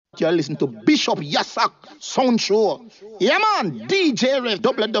you're listening to Bishop Yesehaq Sound Show. Yeah, man, DJ Rev,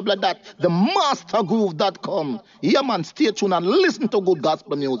 the mastergroove.com. Yeah, man, stay tuned and listen to good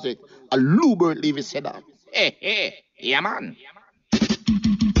gospel music. A Lubert Levy said that. Hey, yeah, man.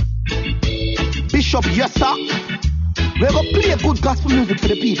 Bishop Yesehaq, we're going to play good gospel music for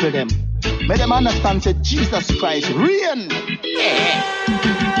the people, them. Make them understand that Jesus Christ reign. Yeah.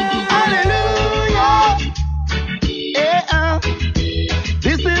 Hallelujah. Yeah.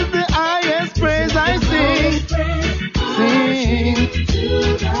 This is the highest praise I sing. Sing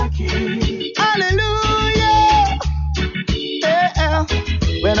to the King. Hallelujah. Yeah.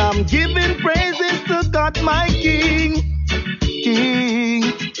 When I'm giving praises to God, my King.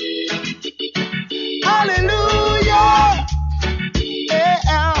 Hallelujah.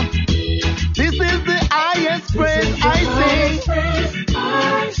 Yeah. This is the highest praise I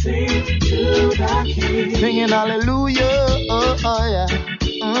sing to the King. Singing hallelujah. Oh yeah.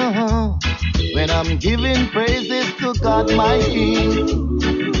 When I'm giving praises to God my King.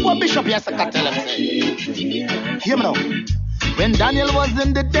 What Bishop Yesehaq tell him say? Hear me now. When Daniel was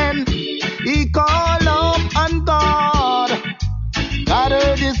in the den, he called up on God. God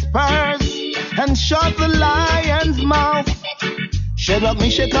heard his prayers and shut the lion's mouth. Shadrach,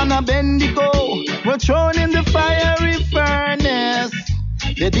 Meshach, and Abednego were thrown in the fiery furnace.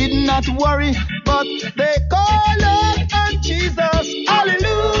 They did not worry, but they called out on Jesus.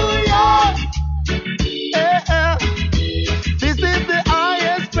 Hallelujah. Yeah. This is the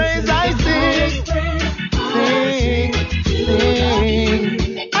highest praise I sing. Sing.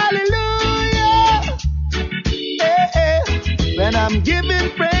 Hallelujah. Yeah. When I'm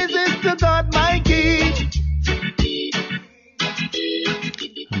giving praises to God, my King.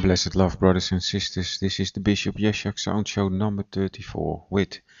 Blessed love, brothers and sisters. This is the Bishop Yesehaq Sound Show number 34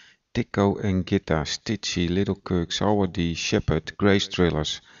 with Tiko and Gitta, Stitchie, Little Kirk, Sour D, Shepherd, Grace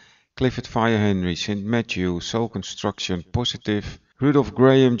Trillers, Clifford Fyah Henry, St. Matthew, Soul Construction, Positive, Rudolph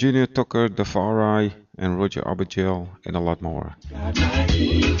Graham, Junior Tucker, Dafari, and Roger Abergel, and a lot more.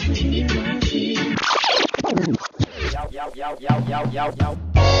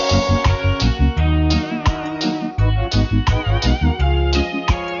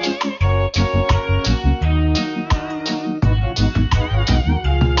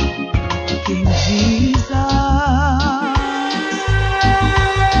 King Jesus,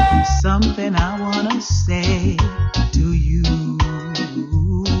 something I wanna say to you.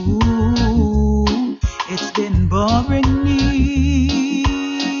 It's been bothering me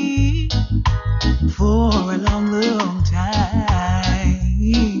for a long, long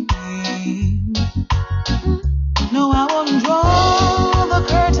time. No, I won't draw the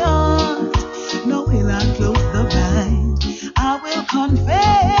curtains. No, will I close the blinds. I will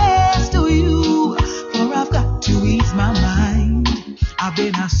confess to you, for I've got to ease my mind. I've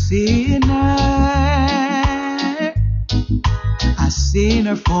been a sinner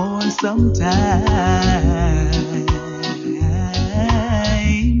for some time.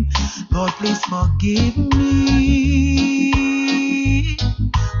 Lord, please forgive me,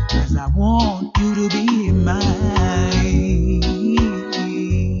 'cause I want you to be mine.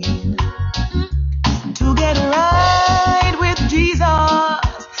 To get right with Jesus,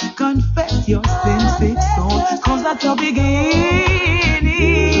 confess your sin-sick soul, 'cause at the beginning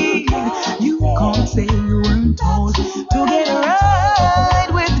you can't say you weren't told. To get right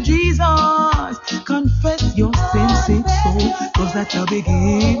with Jesus, confess your sin-sick soul, 'cause at the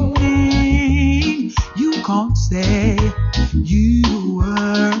beginning you can't say you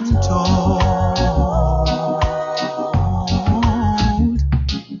weren't told.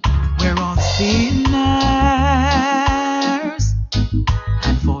 We're all sinners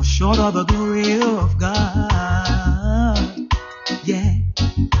and fall short of the glory of God. Yeah,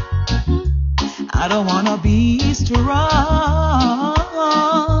 I don't wanna be strong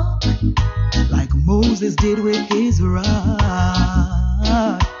like Moses did with his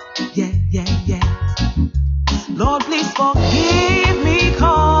rod. Yeah. Lord, please forgive me,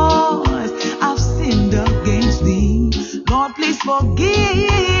 'cause I've sinned against thee. Lord, please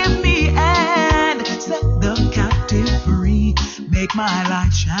forgive me and set the captive free. Make my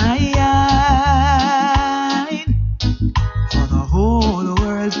light shine for the whole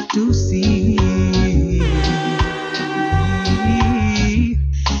world to see.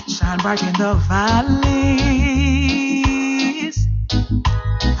 Shine bright in the valleys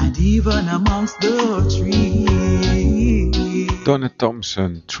and even amongst the trees. Donnett,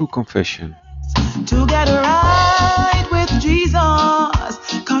 Thompson, True Confession. To get right with Jesus,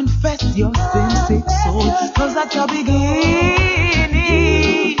 confess your sin-sick soul, 'cause at the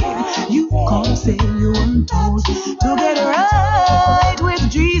beginning you can't say you weren't told. To get right with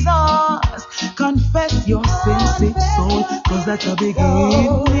Jesus, 'cause that's a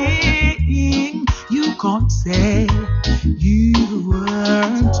beginning. You can't say you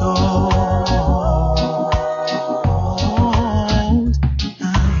weren't told.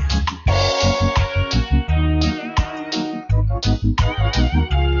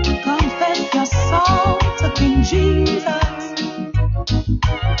 Confess your soul to King Jesus.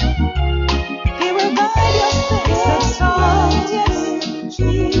 He will guide your steps and souls. Yes,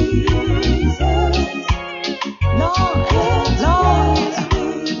 Jesus. Lord, Lord,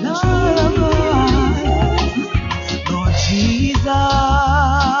 Lord, Lord Jesus,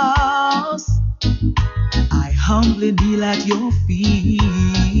 I humbly kneel at your feet.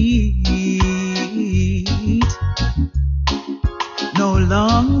 No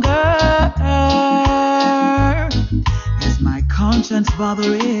longer is my conscience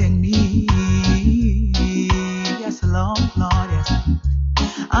bothering me. Yes, Lord, Lord, yes.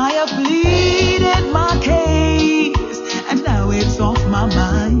 I have pleaded my case, and now it's off my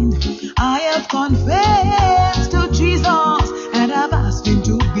mind. I have confessed to Jesus, and I've asked him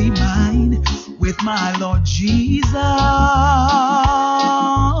to be mine. With my Lord Jesus,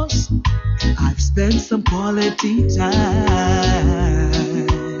 I've spent some quality time.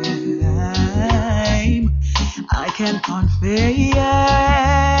 I can confess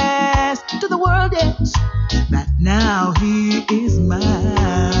to the world, yes, that now he is mine,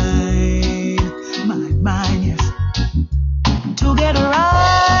 mine, yes. To get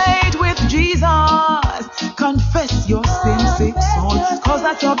right with Jesus, confess your sin, sick soul, 'cause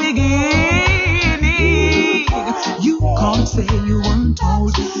that's your beginning. You can't say you weren't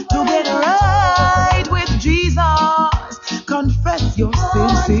told. To get right with Jesus, confess your sin,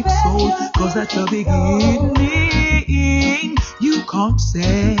 sick soul, 'cause that's your beginning. You can't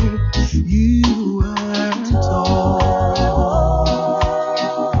say you weren't told.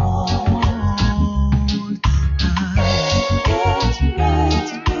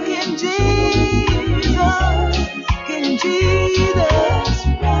 King Jesus, King Jesus,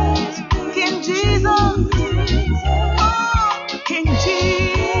 King Jesus, oh, King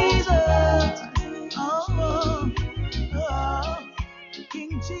Jesus, oh,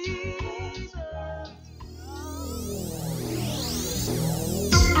 King Jesus.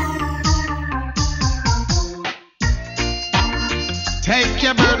 Take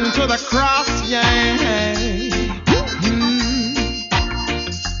your burden to the cross, yeah.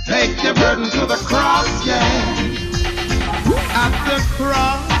 Take your burden to the cross, yeah. At the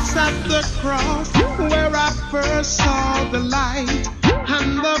cross, where I first saw the light,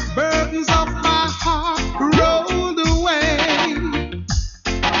 and the burdens of my heart rolled away.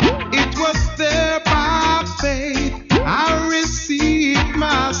 It was there by faith I received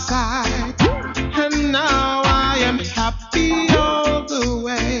my sight, and now I am happy all the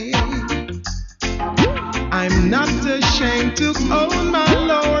way. I'm not ashamed to own my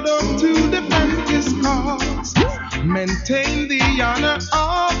Lord or to defend his cause, maintain the honor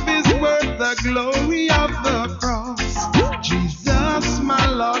of his word, the glory of the cross. Jesus, my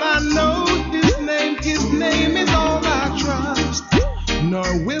Lord, I know his name is all I trust.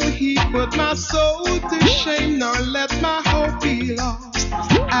 Nor will he put my soul to shame, nor let my hope be lost.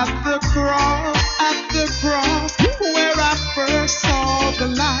 At the cross, where I first saw the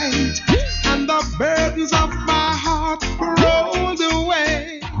light, and the burdens of my heart rolled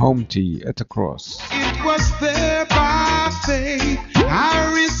away. Home tea at the cross. It was there by faith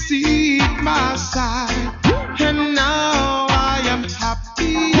I received my sight, and now I am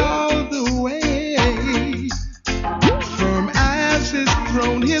happy all the way. Firm as his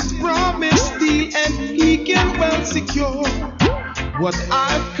throne, his promise still, and he can well secure what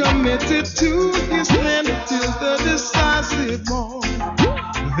I've committed to his hand till the decisive morn.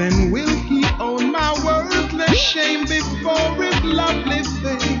 Then will he own my worthless shame before his lovely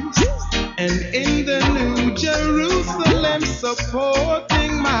face, and in the new Jerusalem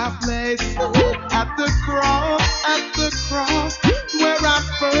supporting my place. At the cross, where I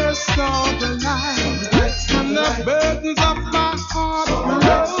first saw the light, and the burdens of my heart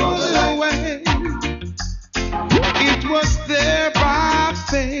rolled away. It was there by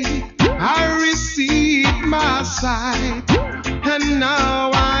faith I received my sight, and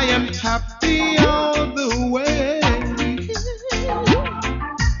now I am happy all the way.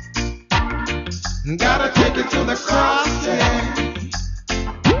 Gotta take it to the cross, yeah.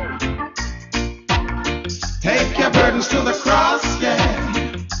 Take your burdens to the cross, yeah.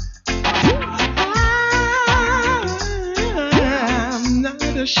 I'm not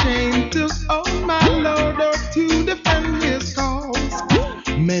ashamed to own my Lord or to defend his cause,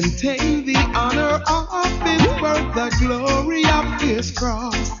 maintain the honor of his word, the glory of his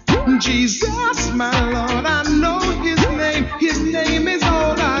cross. Jesus, my Lord, I know his name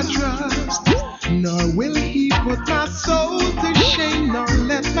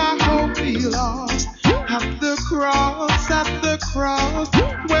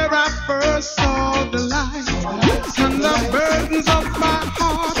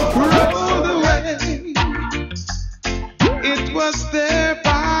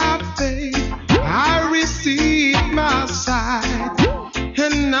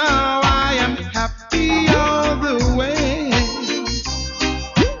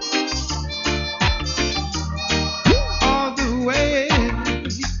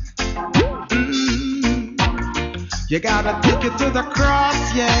You gotta take it to the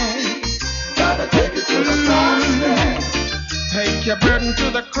cross, yeah. Gotta take it to the cross, yeah. Take your burden to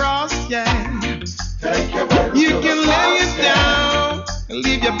the cross, yeah. Take your burden you to can the lay cross, it down, yeah.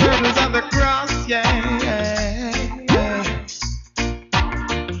 Leave your burdens on the cross, yeah.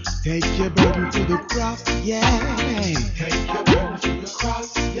 Take your burden to the cross, yeah. Take your burden to the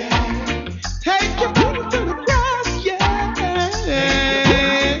cross, yeah. Take your burden to the cross, yeah. Take your burden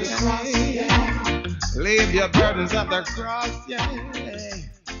to the cross, yeah. Leave your burdens at the cross, yeah.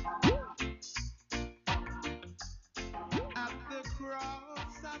 At the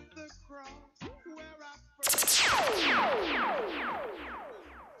cross, where I first.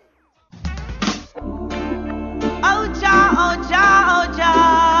 Oh, Jah, oh, Jah, oh,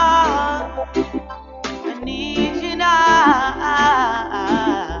 Jah. I need you now.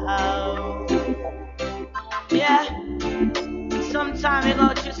 Yeah. Sometimes we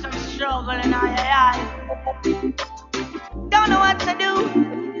go through some struggle and I don't know what to do,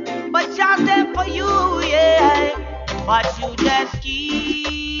 but just there for you, yeah. But you just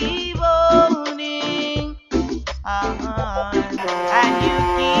keep owning, and you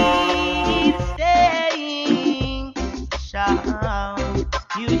keep staying strong.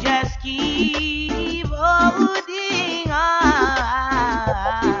 You just keep holding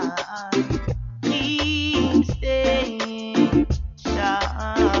on, keep staying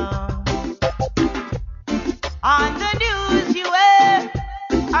strong. On the news you hear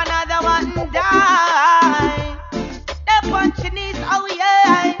another one die. They're punching his, oh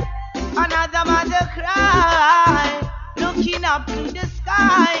yeah. Another mother cry, looking up to the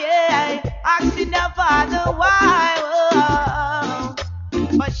sky, yeah. Asking the father why, oh.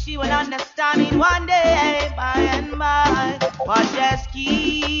 But she will understand it one day, by and by. But just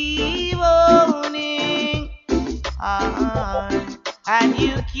keep owning on, and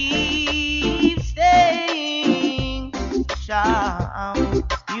you keep staying strong.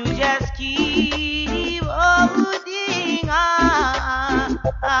 You just keep holding on.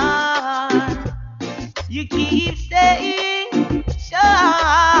 You keep staying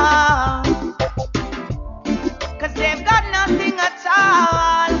strong. Cause they've got nothing at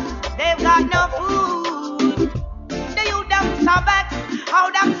all. They've got no food. The youth them so vexed, how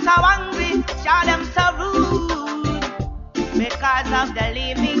them so hungry, show them so rude. Because of the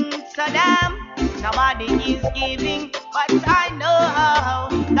living to them, nobody is giving. But I know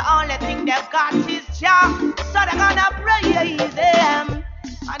the only thing they've got is Jah. So they're gonna praise Him,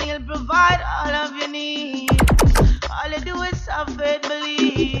 and He'll provide all of your needs. All you do is have faith,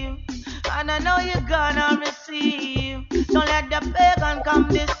 believe, and I know you're gonna receive. Don't let the pagan come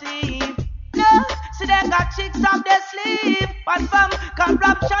deceive. No, see they got chicks up their sleeve, but from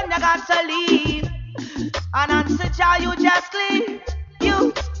corruption they got to leave. And answer Jah, you just cleave.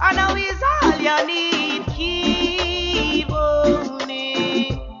 You, I know is all you need. Keep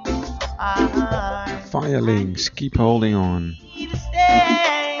owning. Fyah Lynx, keep holding on. Keep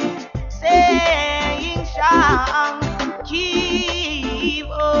staying strong. Keep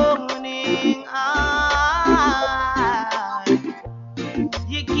owning on.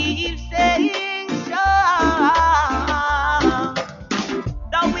 You keep staying strong.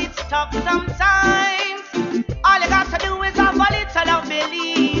 Though it's tough sometimes, all you got to do is have a little of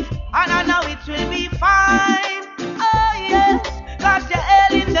belief, and I know it will be fine. Oh yes, cause you're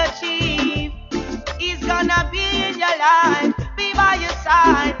hailing the chief. He's gonna be in your life, be by your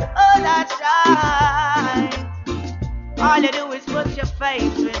side. Oh, that's right. All you do is put your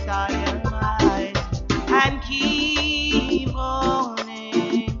faith with all your might and keep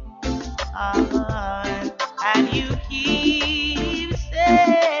owning on, and you keep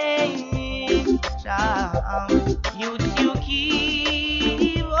staying strong. You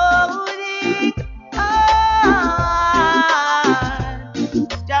keep holding on.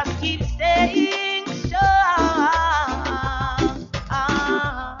 Just keep staying strong.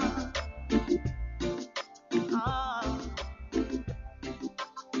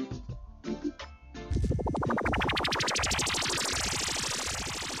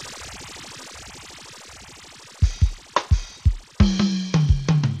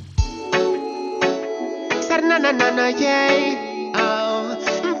 Na, yeah. Oh,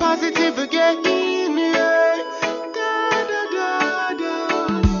 positive again, yeah. Da, da, da, da.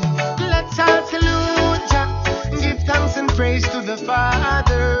 Let's all salute Jah, give thanks and praise to the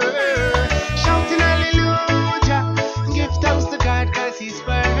Father. Shouting hallelujah, give thanks to God cause He's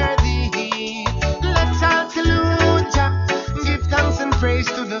worthy. Let's all salute Jah, give thanks and praise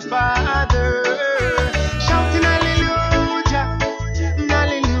to the Father. Shouting hallelujah,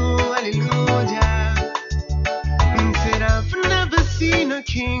 hallelujah, hallelujah. Said I've never seen a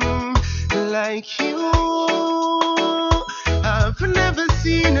king like you.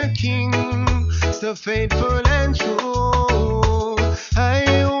 King, so faithful and true. I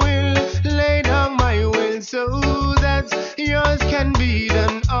will lay down my will so that yours can be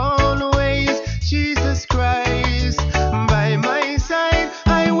done always. Jesus Christ, by my side,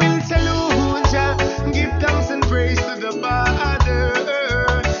 I will salute Jah, give thanks and praise to the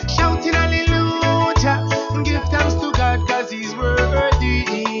Father, shouting hallelujah, give thanks to God 'cause He's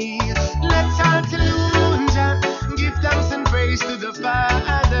worthy. Let's all salute Jah, give thanks and praise to the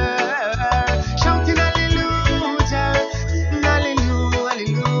Father, shouting hallelujah, hallelujah,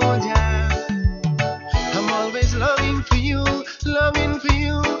 hallelujah. I'm always longing for you, longing for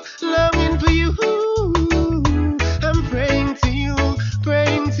you, longing for you. I'm praying to you,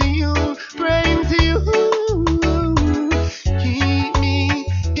 praying to you, praying to you. Keep me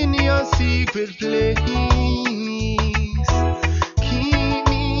in your secret place. Keep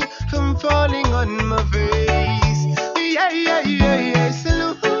me from falling on my face. Yeah, yeah, yeah, yeah.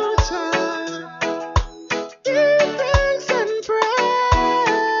 Salute Jah. Give thanks and praise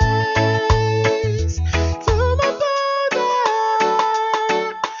to my Father.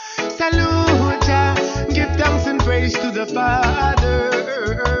 Salute Jah. Give thanks and praise to the Father.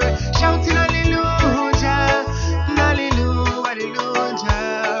 Shouting hallelujah, hallelujah,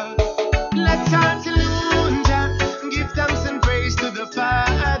 hallelujah. Let's all salute Jah. Give thanks and praise to the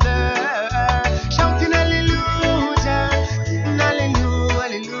Father. Shouting hallelujah, hallelujah,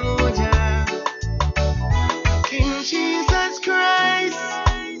 hallelujah. King Jesus Christ.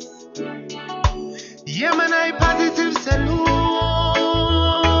 Yeah, man, I positive salute.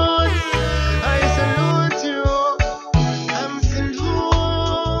 I salute you. I'm saluting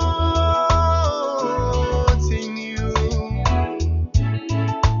you.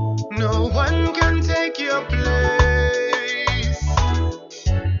 No one can take your place.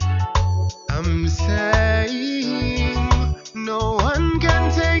 I'm saying no one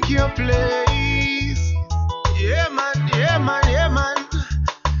can take your place. Yeah, man, yeah, man, yeah, man.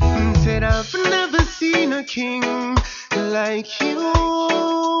 Said I've never seen a king like you.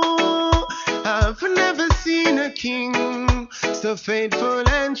 I've never seen a king so faithful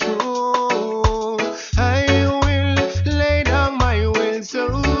and true. I will lay down my will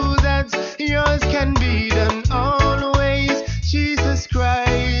so that yours can be done always. Jesus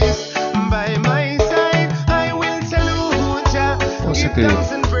Christ, by my side, I will salute Jah, give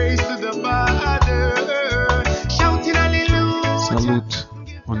thanks and praise to the Father, shouting hallelujah. Salute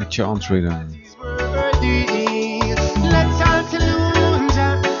on the chant rhythm. He's worthy. Let's all salute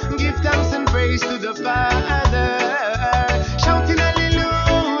Jah, give thanks and praise to the Father, shouting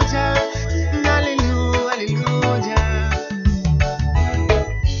hallelujah, hallelujah, hallelujah.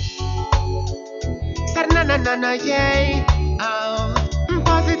 Said na na na na, yeah. I'm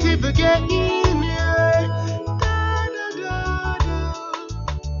positive again, yeah. Da, da, da, da.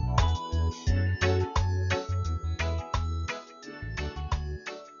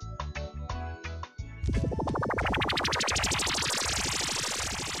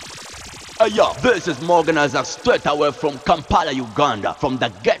 Hey yo, this is Morgan Isaac straight away from Kampala, Uganda, from the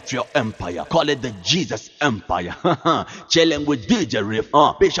Get Your Empire. Call it the Jesus Empire. Chilling with DJ Riff,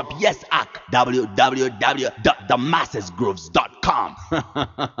 Bishop Yesehaq, www.themassesgrooves.com.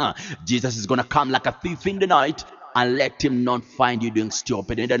 Jesus is gonna come like a thief in the night, and let him not find you doing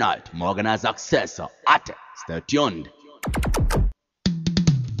stupid in the night. Morgan Isaac says so. At it. Stay tuned.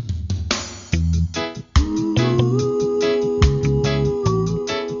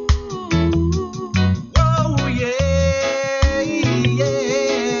 Oh yeah,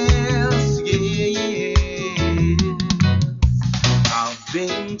 yes, yeah. I've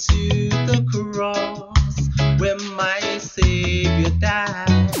been to the cross where my Savior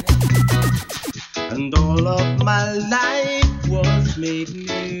died, and all of my life was made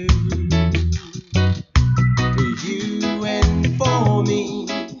new. For you and for me,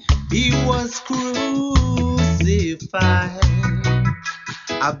 He was crucified.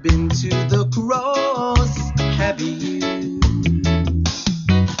 I've been to the cross, have you?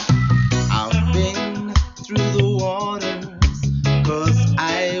 I've been through the waters, 'cause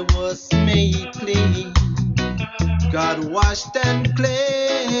I was made clean. God washed and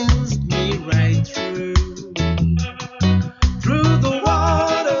cleansed me right through. Through the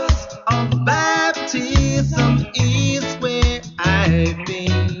waters of baptism is where I've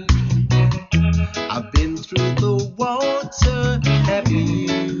been. I've been through the water, have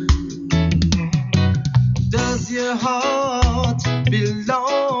you? Does your heart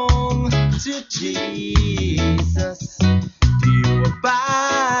belong to Jesus? Do you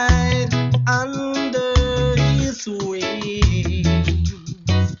abide under His wings?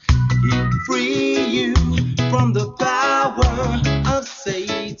 He'll free you from the power of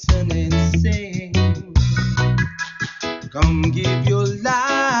Satan. Satan and sing. Come give your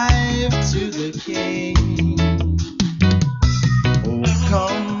life to the King. Oh,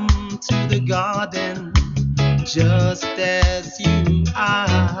 come to the garden just as you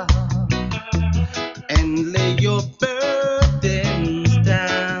are, and lay your burdens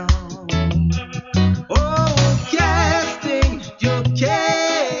down. Oh, casting your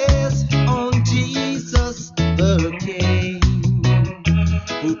cares on Jesus the King,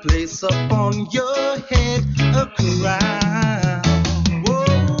 who placed upon your head a crown.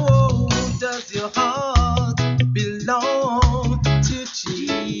 Oh, does your heart belong to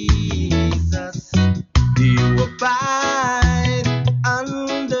Jesus? Do you abide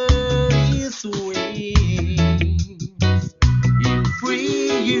under his wings? He'll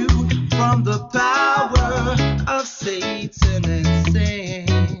free you from the power of Satan and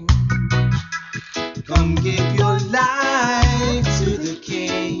sin. Come give your life to the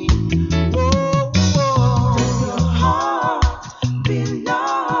King. Whoa, whoa. Does your heart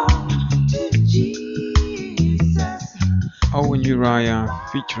belong to Jesus? Owen Uriah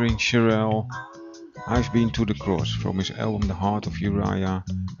featuring Sherelle. I've Been to the Cross from his album The Heart of Uriah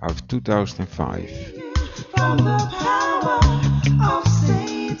out of 2005. From the power of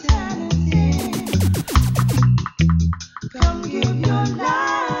Satan and sin. Come give your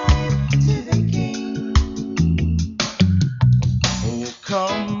life to the King. Oh,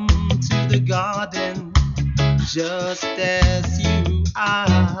 come to the garden just as you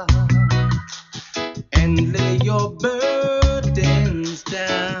are, and lay your burdens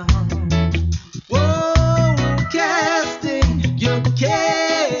down. Whoa, casting your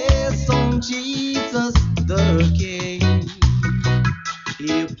cares on Jesus the King.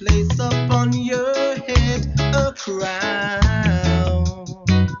 He'll place upon your head a crown.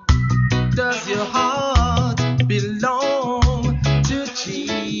 Does your heart belong to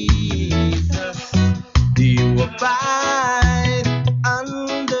Jesus? Do you abide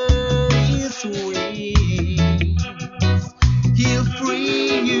under his wings? He'll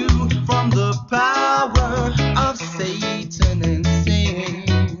free you from the power of Satan and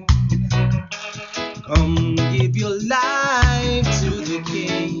sin. Come give your life to the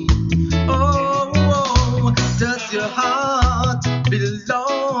King. Oh, oh, does your heart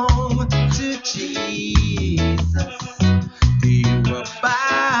belong to Jesus? Do you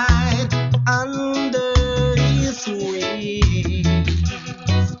abide under his wings?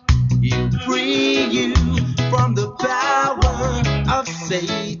 He'll free you from the power of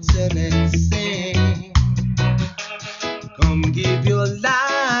Satan and sin. Come give your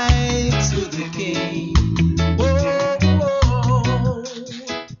life to the King. Whoa, whoa.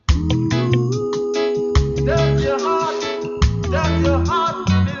 Ooh. Does your heart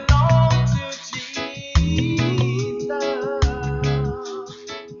belong to Jesus?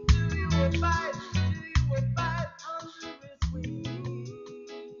 Do you abide under his wings?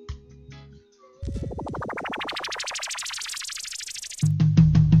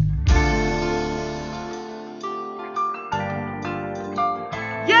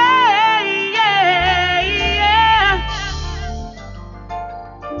 Yeah, yeah, yeah.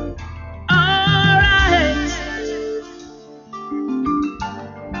 All right.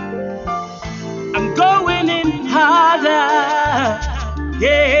 I'm going in harder.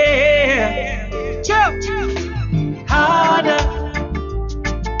 Yeah. Chop. Harder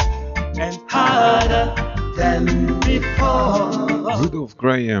and harder than before. Rudolph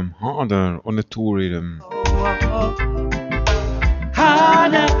Graham, Harder on the Tour Rhythm.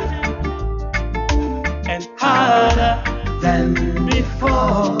 Harder and harder than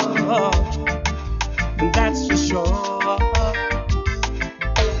before, and that's for sure.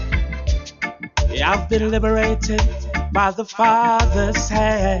 Yeah, I've been liberated by the Father's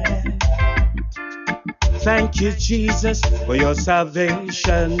hand. Thank you, Jesus, for your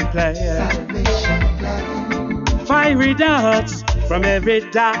salvation plan. Fiery darts from every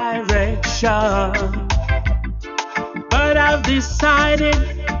direction, but I've decided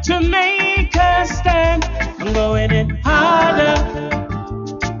to make a stand. I'm going in harder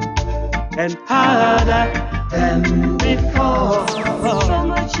and harder than before. So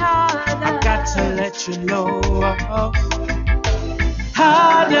much harder. I've got to let you know.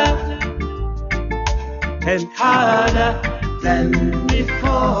 Harder and harder than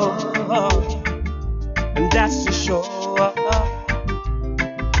before, and that's for sure.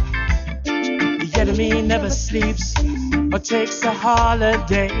 The enemy never sleeps or takes a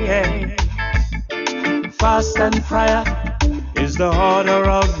holiday. Fast and prayer is the order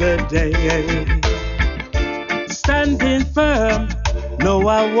of the day. Standing firm, no,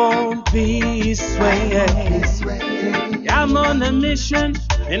 I won't be swayed. I'm on a mission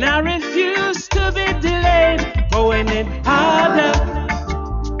and I refuse to be delayed. Going in harder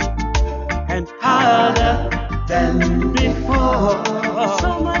and harder than before.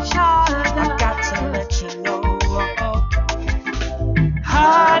 So much harder. I got to let you know.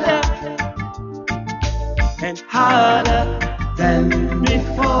 Harder and harder than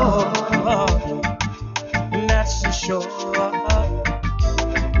before. And that's for sure.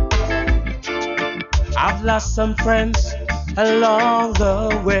 I've lost some friends along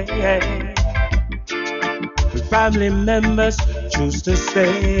the way. When family members choose to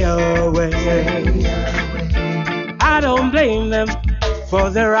stay away. I don't blame them, for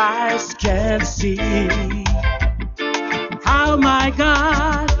their eyes can't see how my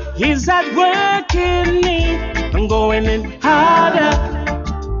God is at work in me. I'm going in harder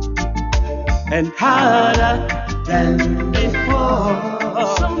and harder than before.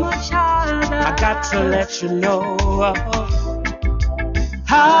 So much harder. I got to let you know.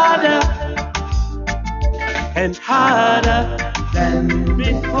 Harder and harder than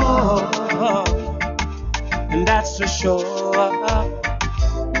before. And that's for sure.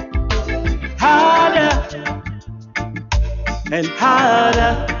 Harder and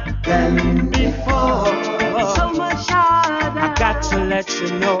harder than before. So much harder. I got to let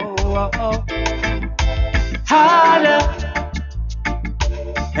you know. Harder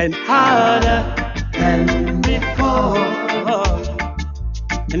and harder than before.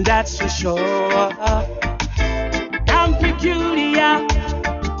 And that's for sure. I'm peculiar.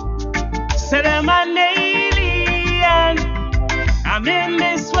 Said I'm an alien. I'm in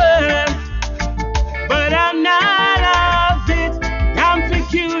this world, but I'm not of it. I'm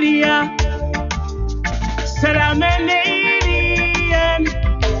peculiar. Said I'm an alien.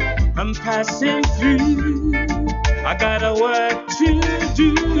 I'm passing through. I got a work to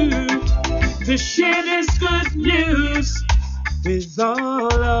do. To share this good news with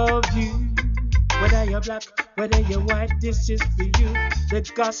all of you. Whether you're black, whether you're white, this is for you.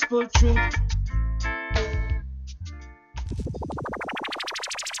 The gospel truth.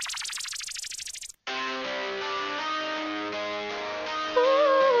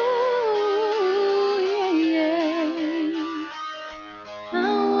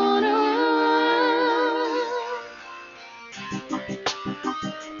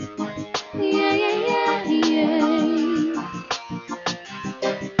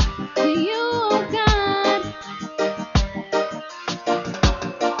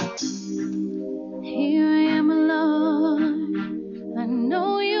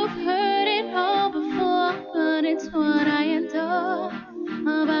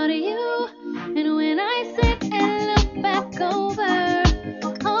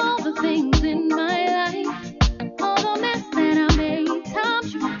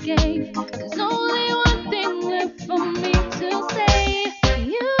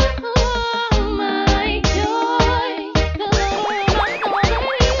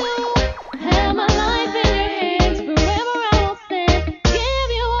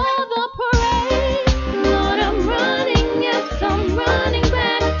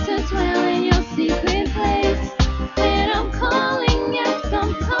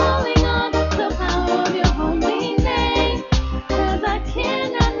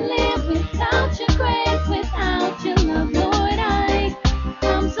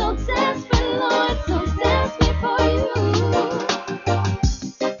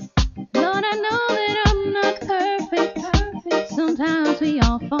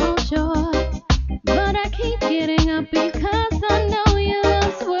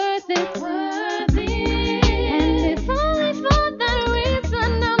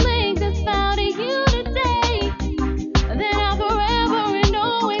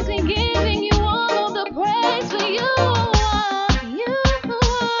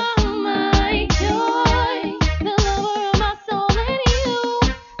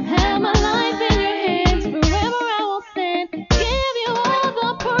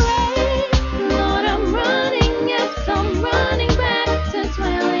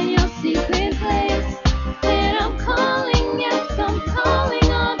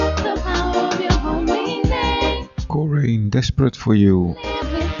 Desperate for You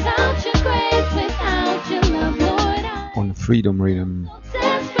on Freedom Rhythm.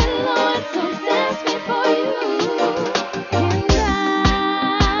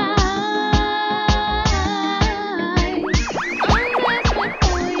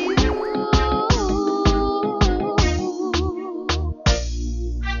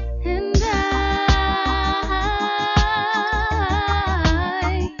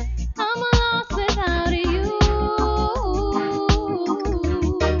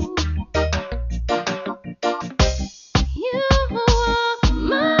 You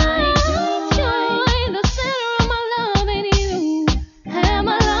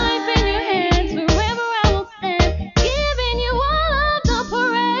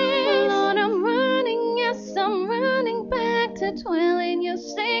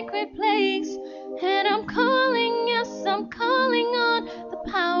secret place. And I'm calling, yes, I'm calling on the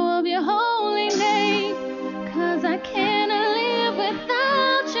power of your holy name. 'Cause I cannot live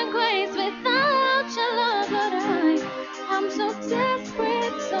without your grace, without your love, Lord. I'm so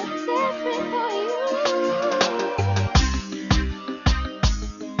desperate for you.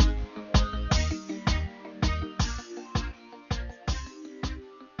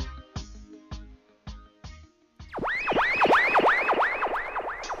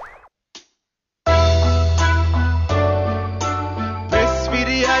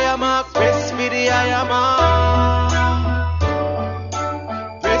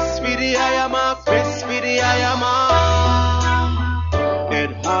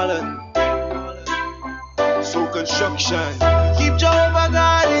 Construction. Keep Jehovah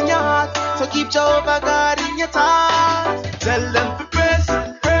God in your heart, so keep Jehovah God in your thoughts. Tell them to press for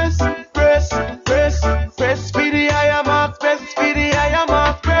the higher mark, press for the higher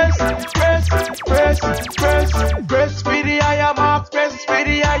mark, press for the higher mark, press for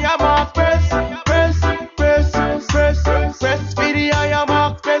the higher mark, press for the higher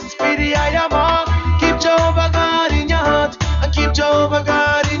mark, press for the higher mark. Keep Jehovah God in your heart, and keep Jehovah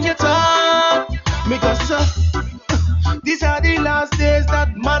God in your thought. Make us these are the last days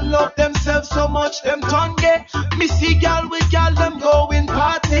that man love themselves so much them tongue gay. Me see gal with gal them going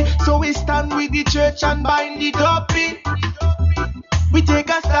party, so we stand with the church and bind the dopey. We take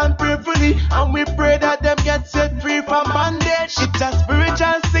a stand prayerfully and we pray that them get set free from bondage. It's a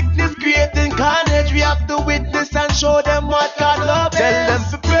spiritual sickness creating carnage. We have to witness and show them what God loves. Tell them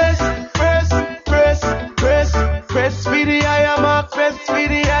to press for the higher mark, press for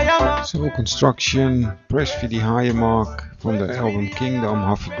the higher mark. Soul Construction, Press for the Higher Mark from the album Kingdom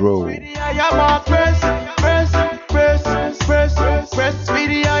Huffy Grow. Press for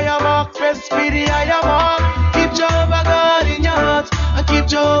the higher mark, press for the higher mark. Keep Jehovah God in your heart, and keep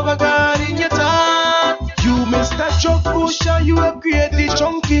Jehovah God in your thought. You Mr. Truck Pusher, you upgrade the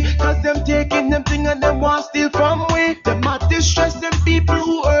chunky, 'cause them taking them thing and them want steal from we. Them not distress them people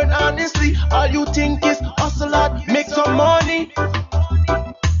who earn honestly. All you think is hustle hard, make some money.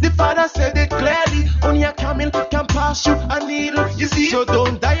 The Father said it clearly, only a camel can pass you a needle, you see. So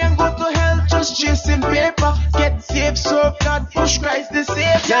don't die and go to hell just chasing paper. Get saved, serve God, push Christ the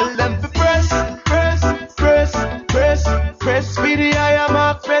Savior. Tell them to press for the higher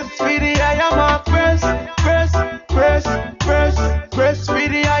mark, press for the higher mark, press for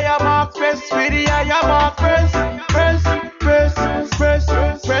the higher mark, press for the higher mark, press for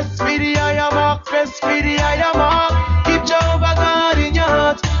the higher mark, press for the higher mark. Keep Jehovah God in your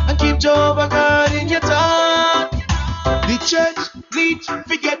heart, and keep Jehovah God in your thought. The church needs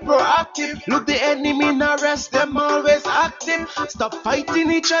to get proactive. Look the enemy now rest them always active. Stop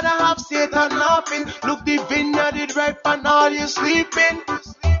fighting each other, have Satan laughing. Look the vineyard it ripe and all you sleeping.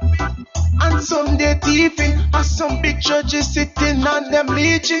 And some they thieving, and some big churches sitting on them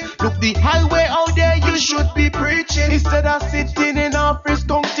leeching. Look the highway out there you should be preaching, instead of sitting in office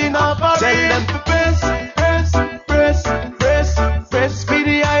counting offering. Tell them to press for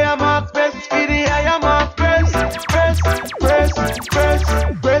the higher mark, press for the higher mark, press for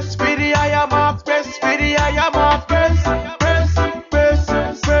the higher mark, press for the higher mark, press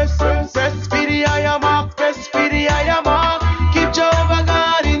for the higher mark, press for the higher mark. Keep Jehovah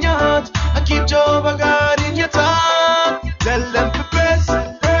God in your heart, and keep Jehovah God in your thought. Tell them to press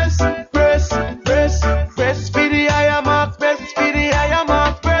for the higher mark, press for the higher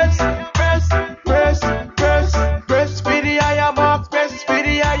mark, press for the higher mark, press for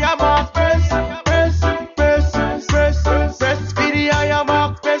the higher mark, press for the higher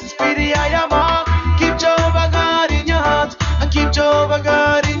mark, press for the higher mark. Keep Jehovah God in your heart, and keep Jehovah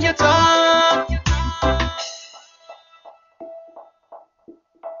God in your thought.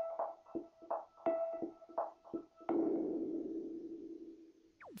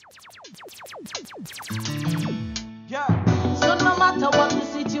 Yeah. So no matter what the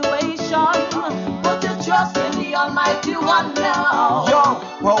situation, put your trust in the Almighty One now. Yo,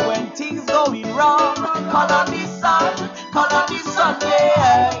 but when things going wrong, call on the Son,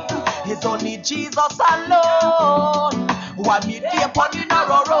 yeah. It's only Jesus alone. Why me there upon the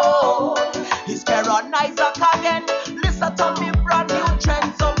narrow road? His Keron Isaac again. Listen to me brand new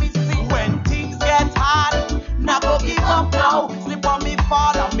trend, so me sing. When things get hard, not go give up now. Slip on me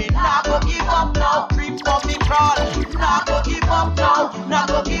fall, and me not go give up now. Creep for me crawl, not go give up now. Not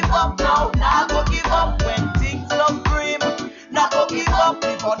go give up now, not go give up. When things look grim, not go give up.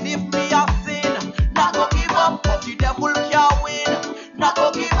 Even if me a sin, not go give up. 'Cause the devil can't win. Not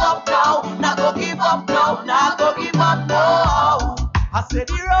go give up now, not go give up now, not go give up now. I said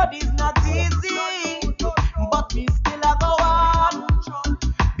the road is not easy, but me still a go on.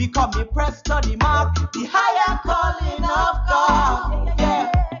 because me press to the mark, the higher calling of God.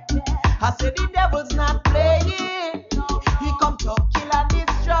 Yeah. I said the devil's not playing. He come to kill and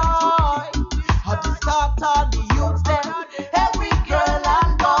destroy. How to start all the youths them, every girl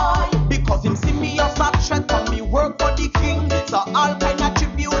and boy. Because him see me as a threat when me work for the king. So all kind of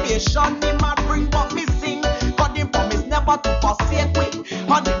tribulation him a bring but me sing. God him promise never to forsake me.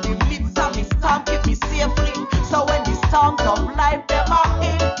 And in the midst of the storm keep me safely. So when the storms of life never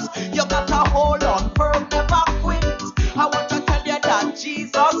hit, you gotta hold on firm, never quit. I want to tell you that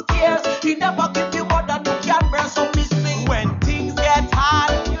Jesus cares. He never give you more than you can bear. So me sing when things get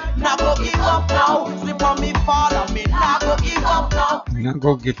hard. Now go give up now. Slip on me, follow me. Now go give up now. Now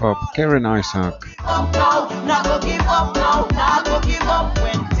go give up. Keron Yesehaq. Now go give up now. Now go give up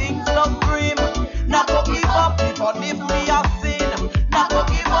when things look grim. Now go give up even if me a sin. Now go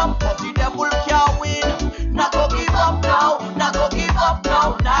give up cause the devil can't win. Now go give up now. Now go give up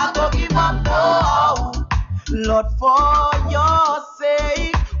now. Now go give up now. Lord, for your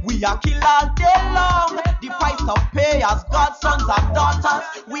sake, we are killed all day long. The price to pay as God's sons and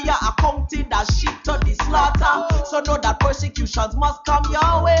daughters. We are accounted as sheep to the slaughter. So know that persecutions must come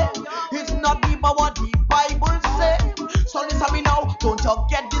your way. It's not about what the Bible says. So listen me now, don't you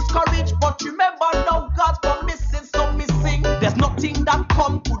get discouraged. But remember now God's promises, so missing. There's nothing that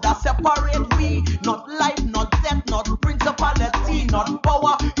come could have separate we. Not life, not death, not principality, not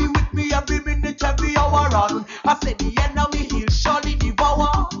power. He with me every minute, every hour on. I said the enemy he'll surely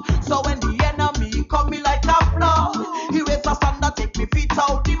devour. So when the enemy come me like a flood, he raise a stand and take me feet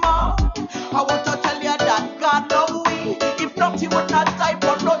out the mud. I want to tell you that God love we. If not he would not die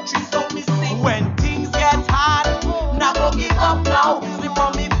for no tree, so me sing. When things get hard, now go give up now. Slip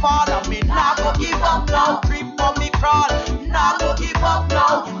on me, follow me, now go give up now. Creep on me, crawl, now go give up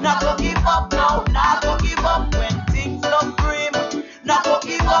now. Now go give up now. Now go give up when things look grim. Now go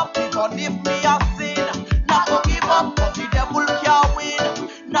give up even if me a sin. Now go give up cause the devil can't win.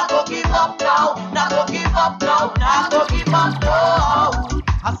 Now go give up now. Now go give up now. Now go give up now.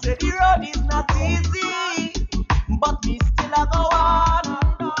 I said the road is not easy, but me still a go on.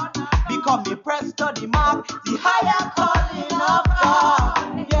 Because me press to the mark, the higher calling of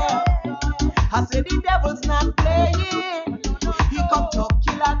God. Yeah. I said the devil's not playing. He come to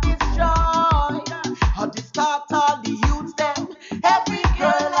kill and destroy. How to start all the youths them, every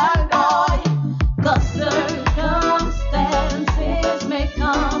girl and boy. The circumstances may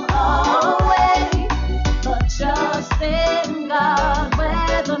come our way, but trust in God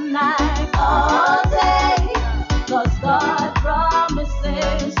whether night or day. Cause God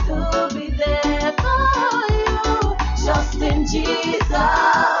promises to be there for you. Trust in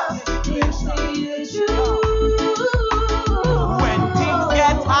Jesus, he'll see you through. When things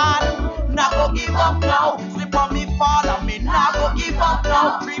get hard, now go give up now. Slip on me, follow me, now go give up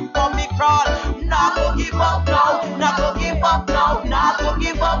now. Creep on me, crawl, now go give up now. Now go give up now. Now go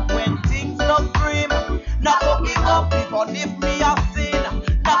give up when things look grim. Now go give up even if me a sin.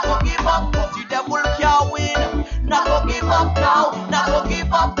 Now go give up cause the devil can't win. Now go give up now. Now go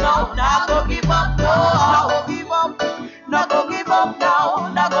give up now. Now go give up now. Now go give up. Now go give up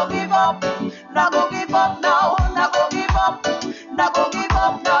now. Now go give up. Now go give up now. Now go give up. Now go give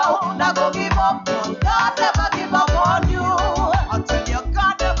up now. Now go give up. God never give up on you. I tell you,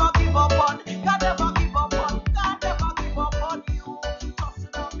 God never give up on. God never give up on. God never give up on you. Trust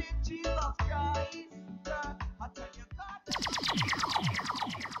in me, Jesus Christ. I tell you, God.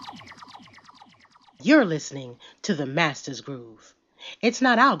 You're listening to the Master's Groove. It's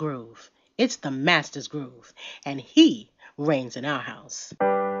not our groove, it's the Master's Groove, and he reigns in our house.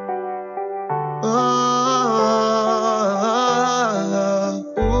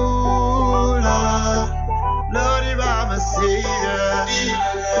 Lord, if I'm a savior.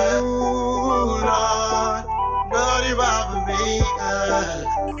 Lord, if I'm a maker.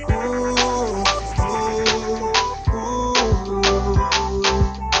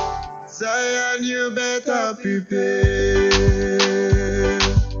 Zion, you better prepare.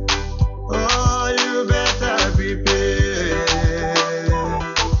 Oh, you better prepare.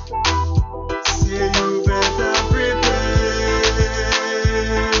 Say you better prepare.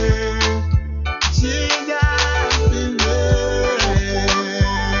 Jesus in there.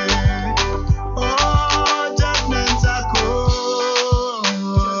 Oh, judgments are cold.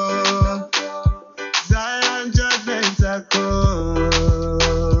 Zion, judgments are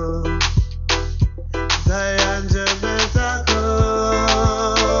cold. Zion, judgments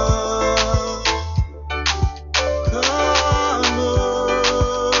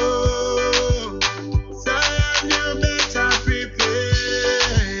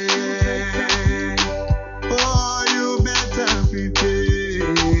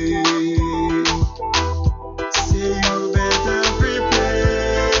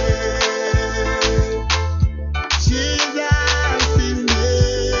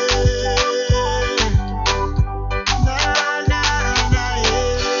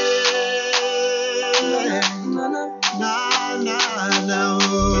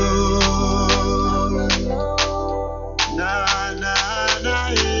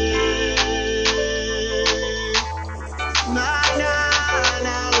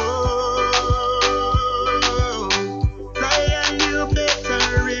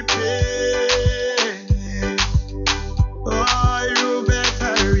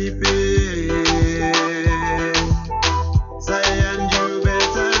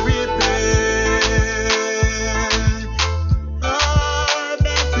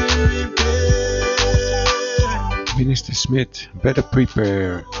Smith, Better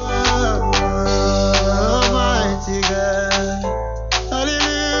Prepare. Almighty God,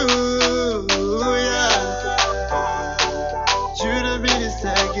 hallelujah. Judah be the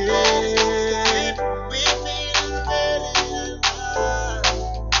second.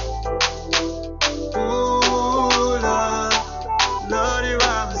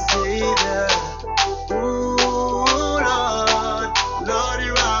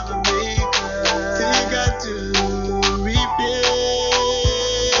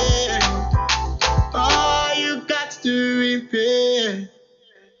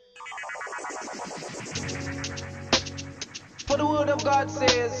 For the word of God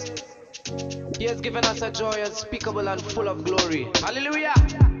says, He has given us a joy unspeakable and full of glory. Hallelujah!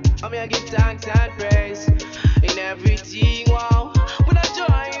 I'm here give thanks and praise in everything. Wow! With a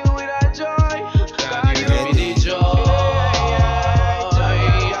joy, with a joy. God, you give me the joy.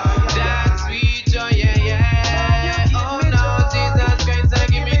 That sweet joy, yeah, yeah. Oh no, Jesus Christ,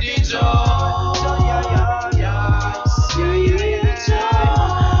 give me the joy.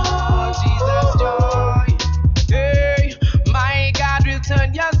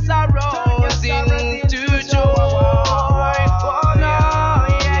 Turn your sorrows into joy. Oh no,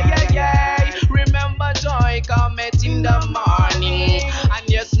 yeah, yeah, yeah. Remember joy cometh in the morning, and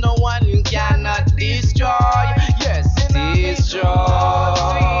yes, no one cannot destroy. Yes, it is joy.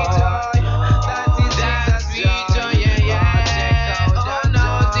 That is that sweet joy, yeah, yeah. Oh no,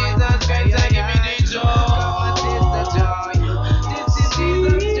 Jesus Christ, give me the joy. This is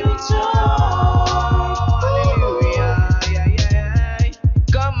Jesus' joy.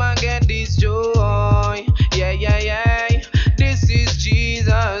 Come and get this joy, yeah, yeah, yeah. This is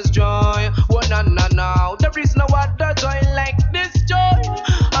Jesus' joy. Oh, no, no, no. There is no other joy like this joy.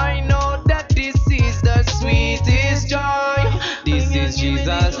 I know that this is the sweetest joy. This is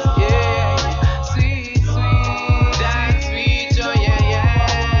Jesus, yeah. Sweet, sweet, that sweet joy, yeah,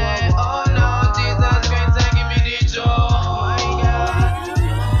 yeah. Oh no, Jesus Christ, give me the joy. My God,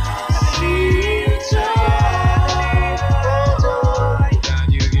 sweet joy.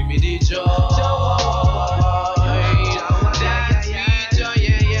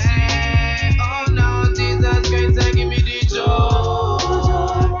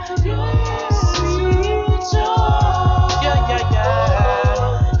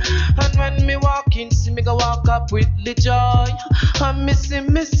 Me go walk up with the joy. I'm missing,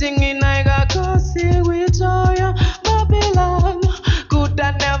 and I got to see with joy. Babylon could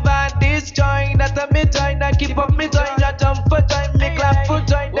I never destroy. That me joy, that keep up me joy. That jump for joy, me clap for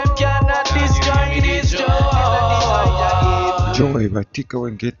joy. Them cannot destroy this joy. Joy by Tiko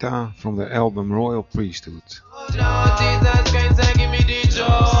and Gita from the album Royal Priesthood. Oh, Jesus Christ, give me the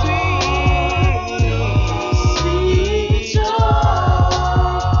joy.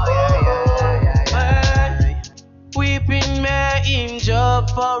 Weeping may in job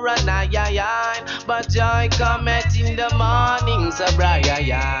for a night, but joy cometh in the morning so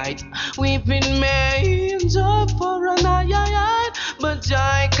bright. Weeping may in job for a night, but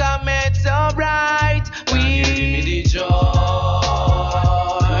joy cometh so bright. We give me the joy.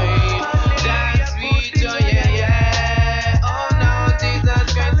 That sweet joy, yeah, yeah. Oh no,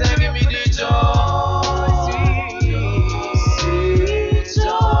 Jesus Christ, give me the joy. Sweet joy.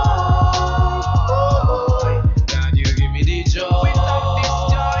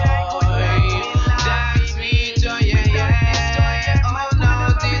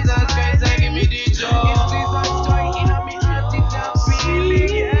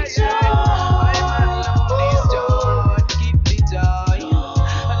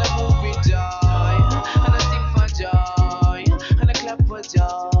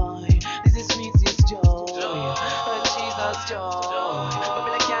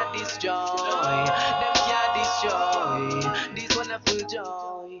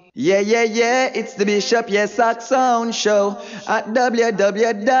 Yeah, it's the Bishop Yesehaq Sound Show at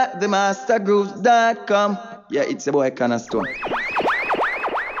www.themastergrooves.com. Yeah, it's the boy Cornerstone.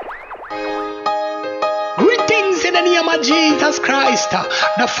 Greetings in the name of Jesus Christ.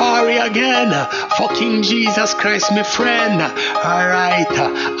 Dafari again. Fucking Jesus Christ, my friend. Alright,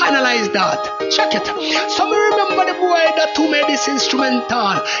 analyze that. Check it. So me remember the boy that who made this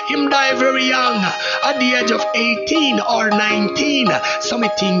instrumental. Him die very young, at the age of 18 or 19. So me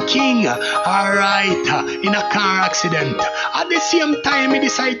thinking, alright, in a car accident. At the same time, he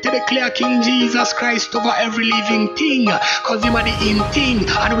decided to declare King Jesus Christ over every living thing. Cause him are the in thing.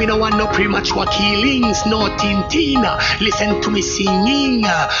 And we don't want no premature killings, no teen. Listen to me singing.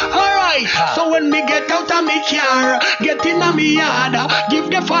 Alright. Alright, so when me get out of me car, get in a me yard,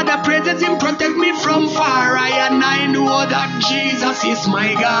 give the Father praises, him protect me from far. I know that Jesus is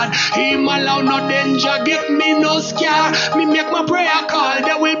my God. Him allow no danger, get me no scare. Me make my prayer call,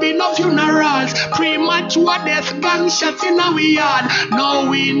 there will be no funerals. Premature death, gunshots in our yard. No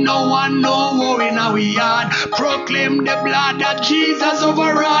we, no one, no war in our yard. Proclaim the blood of Jesus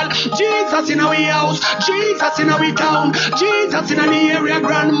overall. Jesus in our house, Jesus in our town, Jesus in our area,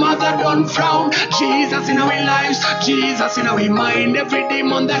 grandmother don't frown. Jesus in our lives, Jesus in our mind. Every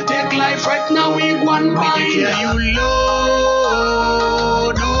demon that take life right now we one bind. You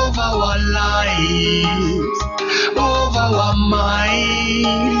Lord over our lives, over our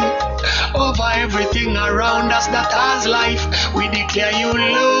mind, over everything around us that has life. We declare you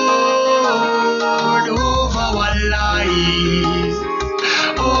Lord over our lives,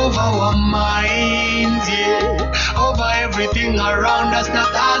 over our minds, yeah, over everything around us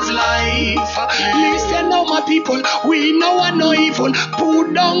that has life. Listen now, my people, we know I no evil.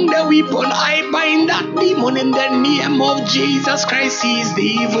 Put down the weapon, I bind that demon in the name of Jesus Christ. He is the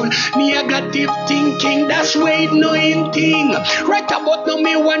evil, negative thinking, that's way no thing. Right about now,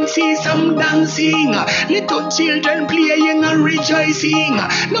 me want see some dancing, little children playing and rejoicing.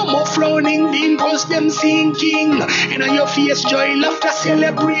 No more frowning, dimples them sinking. In your face, joy, laughter,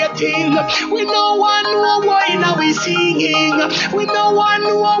 celebrating. We no one know why now we singing. We no one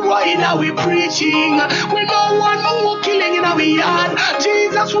know why now we preaching. We no one know killing in our yard.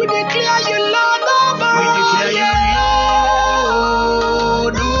 Jesus, we declare you Lord over. We declare you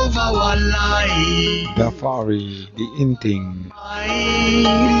Lord over our life. Dafari, the inting.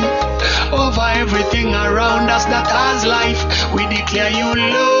 Over everything around us that has life, we declare you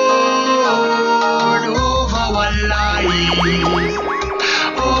Lord over our life,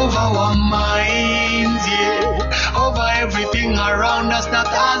 over our minds, yeah, over everything around us that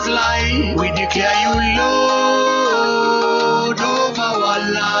has life. We declare you Lord over our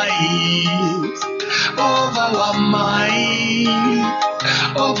lives, over our minds,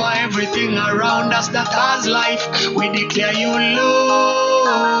 over everything around us that has life. We declare you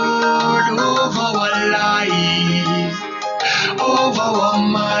Lord over our lives, over our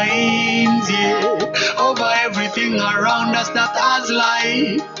minds, yeah, over everything around us that has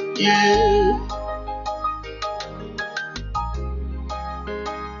life, yeah.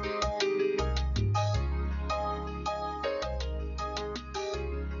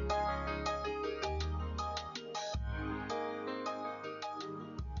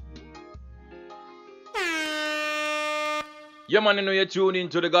 Yeah, man, you know you're tuned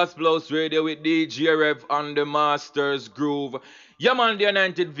into the Gospel House Radio with DJ Rev and the Master's Groove. Yeah, man, the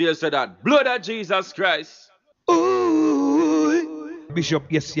anointed veil said that blood of Jesus Christ. Ooh. Bishop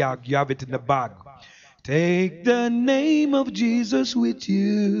Yesehaq, you have it in the bag. Take the name of Jesus with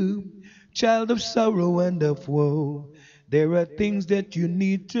you, child of sorrow and of woe. There are things that you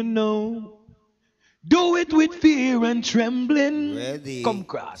need to know. Do it with fear and trembling. Ready, come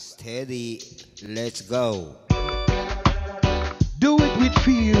cross. Steady, let's go. Do it with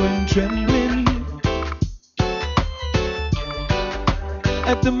fear and trembling.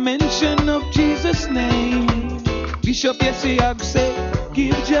 At the mention of Jesus' name, Bishop Yesehaq say,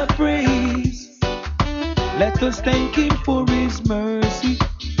 give Jah praise. Let us thank him for his mercy.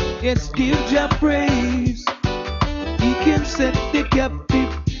 Yes, give Jah praise. He can set the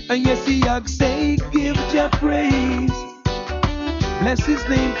captive. And Yesehaq say, give Jah praise. Bless his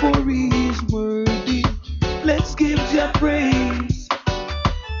name for he is worthy. Let's give Jah praise.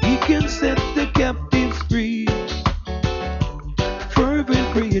 He can set the captives free. Fervent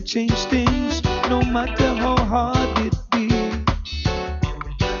prayer change things, no matter how hard it be.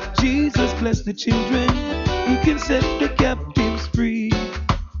 Jesus bless the children. He can set the captives free.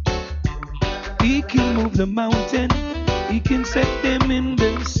 He can move the mountain. He can set them in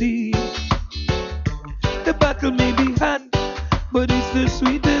the sea. The battle may be hard, but it's the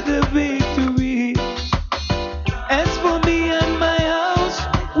sweeter the victory. As for me and my house,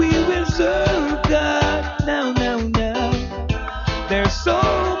 we will serve God. Now, now, now. There's so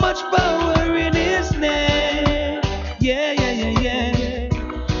much power in his name. Yeah, yeah, yeah, yeah.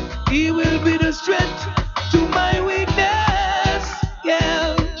 He will be the strength to my weakness.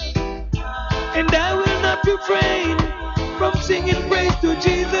 Yeah. And I will not refrain from singing praise to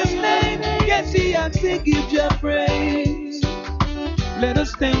Jesus' name. Yes, he has to give Jah praise. Let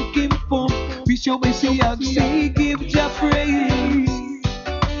us thank him for Bishop Yesehaq say, give Jah praise.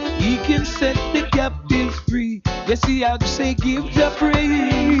 He can set the captives free. Yes, he has to say, give Jah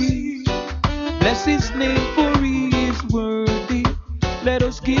praise. Bless his name for he is worthy. Let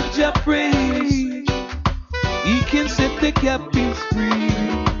us give Jah praise. He can set the captives free.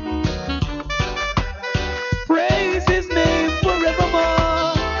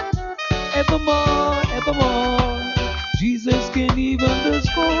 evermore, evermore. Jesus can even the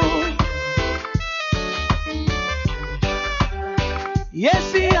score.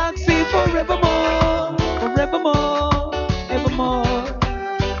 Yes, he asks you forevermore, forevermore, evermore.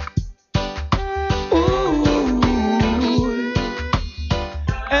 Ooh.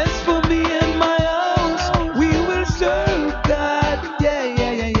 As for me and my house, we will serve God. Yeah,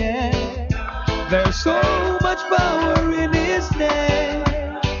 yeah, yeah, yeah. There's so much power in his name.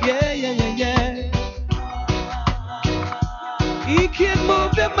 Yeah, yeah, yeah, yeah. He can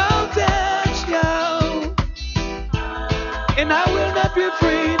move the mountains, yeah. And I will not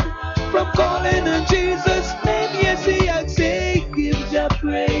refrain from calling on Jesus' name. Yes, I say, give the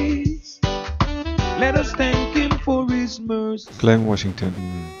praise. Let us thank him for his mercy. Glen Washington.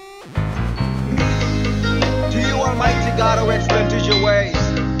 To you, Almighty God, how excellent is your ways.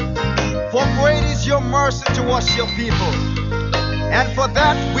 For great is your mercy towards your people. And for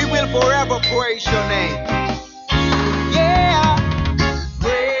that we will forever praise your name. Yeah,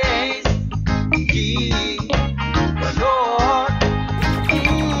 praise ye the Lord.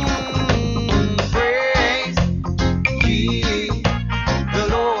 Praise ye the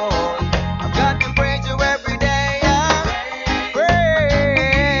Lord. I've got to praise you every day.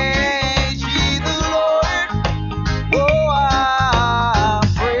 Praise ye the Lord. Oh,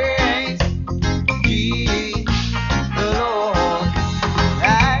 praise ye the Lord.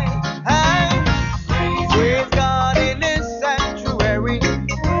 Praise God in his sanctuary.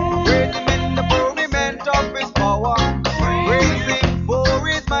 Praise him in the firmament of his power. Praise him for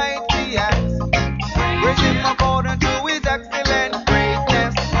his mighty acts. Praise him according to his excellent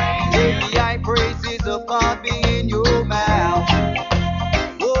greatness. Daily I praises of God be in your mouth.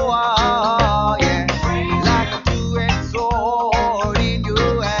 Oh, yeah. Like a two-edged sword in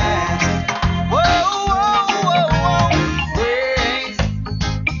your hand. Whoa, whoa, whoa, whoa. Praise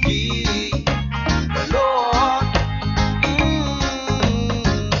ye the Lord.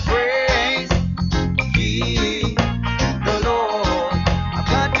 Praise ye the Lord. I've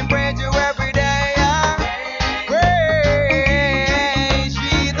got to praise you every day. Praise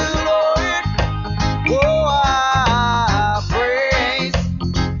ye the Lord. Oh, praise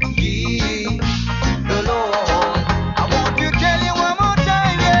ye the Lord. I want to tell you one more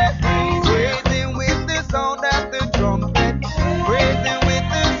time, yeah. Praise him with the sound of the trumpet. Praise him with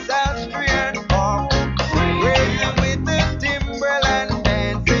the Sastrian harp. Praise him with the timbrel and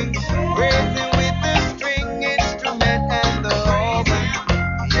dancing. Praise him with the string instrument and the organ.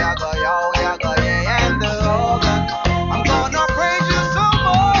 Yaga, yow, yaga, yeah, and the organ. I'm gonna praise you some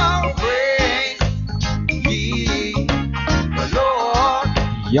more. Praise ye the Lord.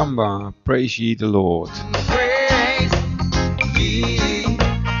 Jamba, praise ye the Lord. Praise ye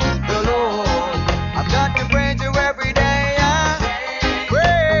the Lord. I've got to praise you every day.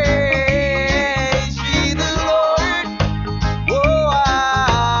 Praise ye the Lord.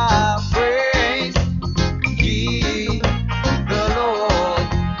 Oh, praise ye the Lord.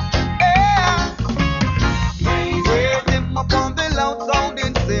 Yeah. Praise him upon the loud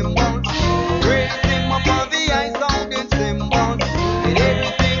sounding cymbals. Praise him upon the high sounding cymbals. Let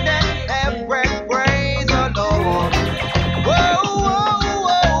everything that have breath praise the Lord. Whoa, whoa,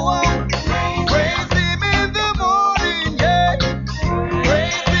 whoa, whoa. Praise him in the morning, yeah.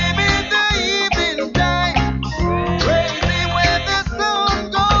 Praise him in the evening time. Praise him when the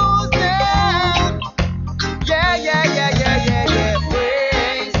sun goes down. Yeah, yeah, yeah, yeah, yeah, yeah.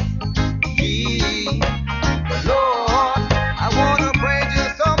 Praise ye the Lord. I wanna praise you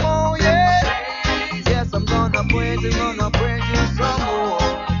some more, yeah. Yes, I'm gonna praise you some more.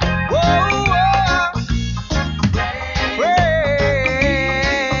 Whoa, whoa.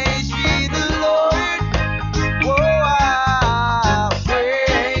 Praise ye the Lord. Whoa,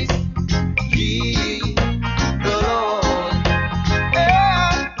 praise ye the Lord.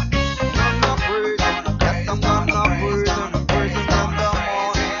 Yeah, I'm gonna praise him. Yes, I'm gonna praise him. Praise him from the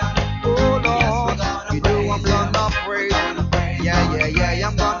morning. Oh Lord, you know I'm gonna praise him. Yeah, yeah, yeah,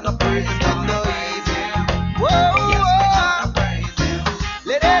 I'm gonna praise him in the evening. Whoa, whoa.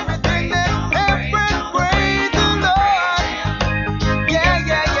 Let everything that have breath praise the Lord. Yeah,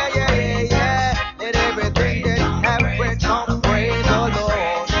 yeah, yeah, yeah, yeah, yeah. Let everything that have breath come praise the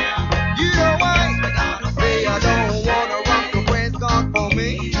Lord. You know why? Say I don't wanna rock the praise God for me.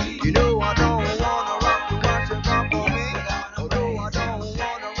 You know I don't wanna rock the worship God for me. Although I don't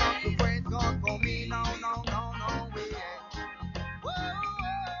wanna rock the praise God for me. No, no, no, no, we ain't. Whoa, I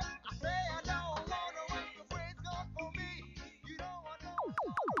say I don't wanna rock the praise God for me. You know I don't.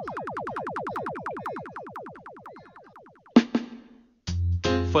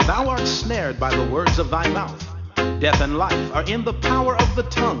 For thou art snared by the words of thy mouth. Death and life are in the power of the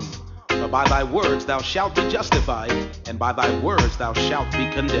tongue. The by thy words thou shalt be justified, and by thy words thou shalt be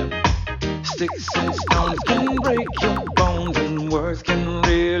condemned. Sticks and stones can break your bones, and words can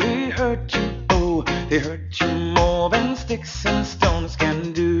really hurt you. Oh, they hurt you more than sticks and stones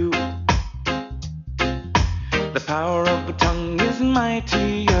can do. The power of a tongue is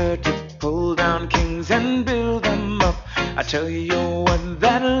mightier to pull down kings and build them up. I tell you what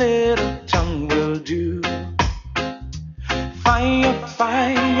that little tongue will do. Fire,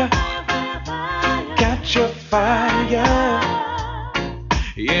 fire, catch a fire.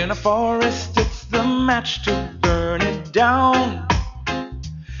 In a forest, it's the match to burn it down.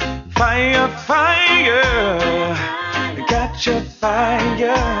 Fire, fire, catch a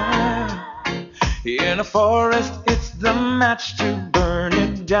fire. In a forest, it's the match to burn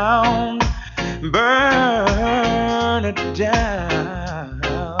it down. Burn it down.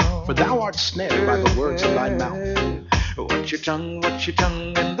 For thou art snared by the words of thy mouth. Watch your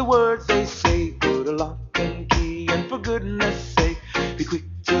tongue, and the words they say. Put a lock and key, and for goodness sake, be quick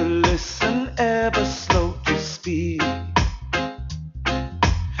to listen, ever slow to speak.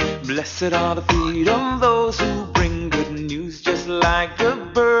 Blessed are the feet of those who bring good news, just like the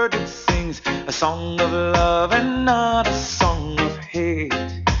bird that sings a song of love and not a song of hate.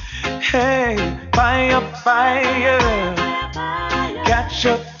 Hey, fire, fire, catch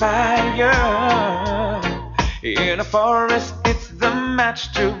a fire. In a forest, it's the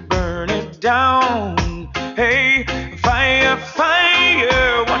match to burn it down. Hey, fire,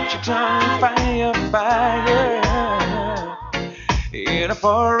 fire, watch your tongue, fire, fire. In a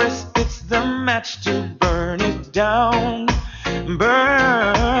forest, it's the match to burn it down.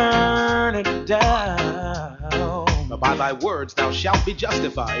 Burn it down. But by thy words thou shalt be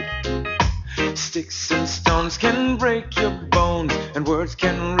justified. Sticks and stones can break your bones, and words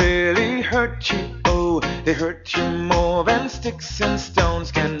can really hurt you. Oh, they hurt you more than sticks and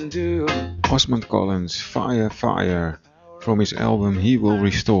stones can do. Osmond Collins, Fire, Fire, from his album He Will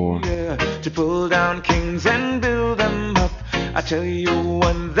Restore. To pull down kings and build them up, I tell you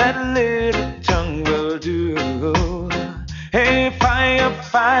what that little tongue will do. Hey, fire,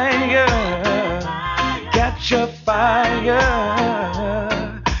 fire, catch a fire.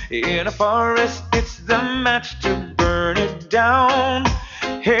 In a forest, it's the match to burn it down.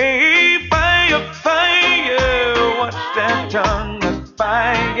 Hey, fire, fire, watch that tongue of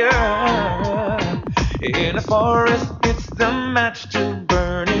fire. In a forest, it's the match to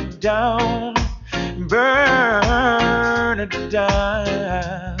burn it down. Burn it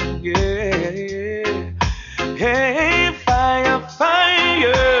down, yeah. Hey, fire,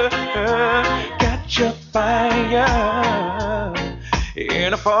 fire, catch a fire.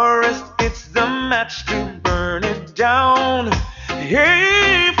 In a forest, it's the match to burn it down.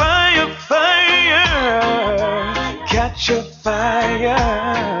 Hey, fire, fire, catch a fire.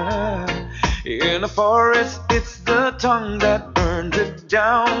 In a forest, it's the tongue that burns it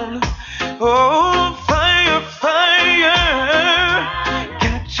down. Oh, fire, fire,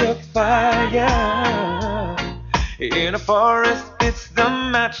 catch a fire. In a forest, it's the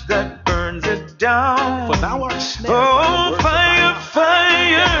match that burns it down. For thou art snared oh, fire,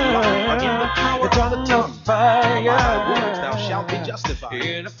 fire, the tongue of fire. By thy words thou shalt be justified.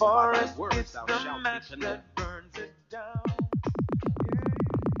 In a forest, words it's thou the shalt match be condemned. that burns it down.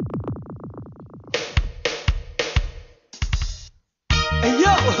 Hey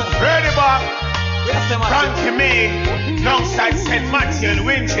yo, ready Bob? Franky me, alongside St. Matthew and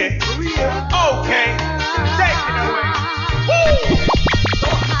Winchie. Okay, take it away. Woo!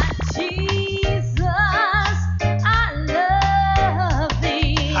 Jesus, I love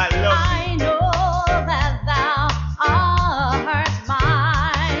thee. I love I know that thou art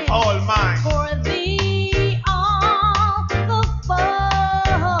mine. All mine. For thee all the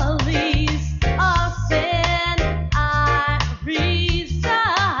follies of sin I resign.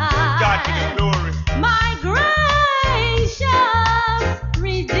 God be the glory. My gracious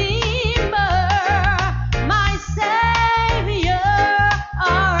Redeemer, my Savior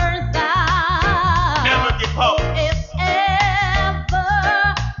art thou. Never give up. If ever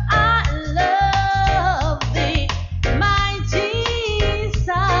I love thee, my Jesus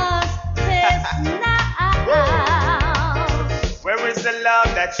says now. Where is the love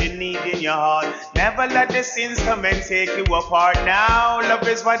that you need in your heart? Never let the sins come and take you apart. Now, love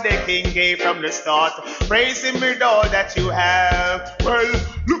is what the King gave from the start. Praise Him with all that you have. Well,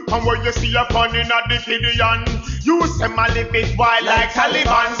 look on what you see upon in the Gideon. You say my big wild like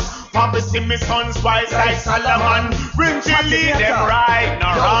Taliban's. Promising me sons wise like Solomon. Bring to lead them right, no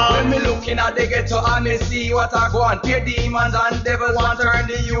wrong. When me looking at the ghetto and me see what I go on. Tear demons and devils want to turn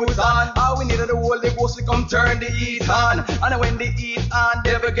the youth on. All we need is the Holy Ghost to come turn the heat on. And when the heat on,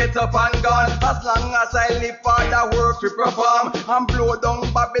 devil get up and gone. As long as I live for the work we perform, and blow down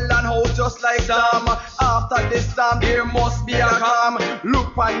Babylon house just like Sam. After this storm there must be a calm.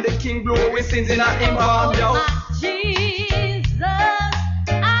 Look on the king blow with sins in a him palm, yo. Jesus,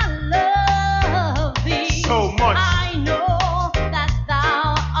 I love thee. So much. I know that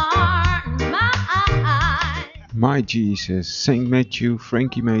thou art mine. My Jesus, St. Matthew,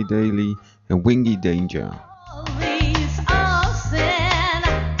 Franky May Daily en Wingy Danger.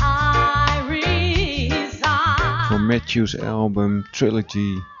 From Matthew's album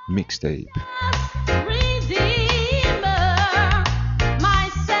Trilogy Mixtape.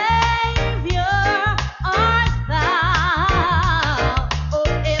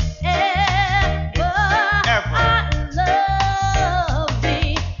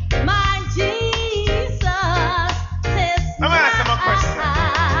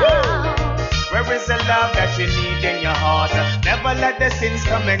 Love that you need in your heart. Never let the sins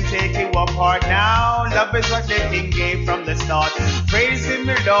come and take you apart. Now, love is what the king gave from the start. Praise him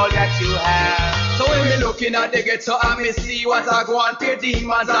with all that you have. So when me looking at the ghetto and me see what I go on. Tear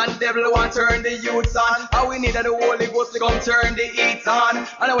demons and devil want turn the youths on. And we need the Holy Ghost to come turn the heat on.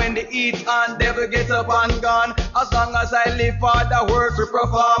 And when the heat on, devil get up and gone. As long as I live for the work we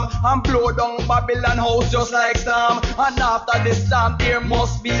perform, and blow down Babylon house just like storm. And after this storm there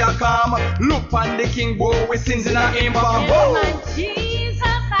must be a calm. Look on the king boy with sins in a him palm. My Jesus,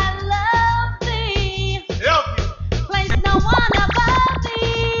 I love thee. Love you. Place no one above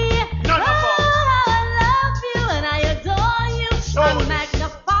thee. None of us. I love you and I adore you. I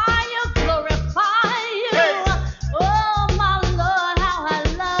magnify you, glorify you. Hey. Oh my Lord, how I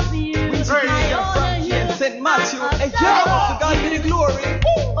love you. I honor you. St. Matthew, I and yeah, to God be the glory.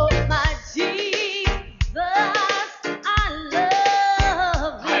 Oh my Jesus, I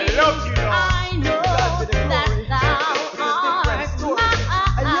love thee. I love you, Lord. I know that thou art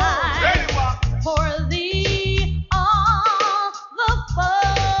mine. For thee all the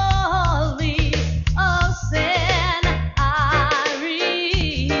follies of sin I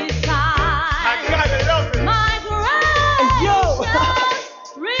resign. I gotta love it. My gracious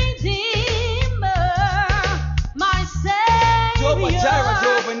Redeemer, my Jehovah Savior, Jireh,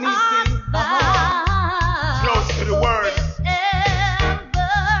 Jehovah Nissi. art thou. Close to the word.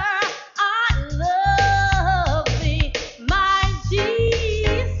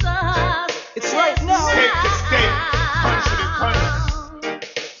 It's right now. State to state, country to country.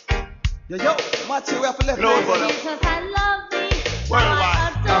 Yo, Matthew, we have to let Global. Jesus, I love thee. Worldwide. I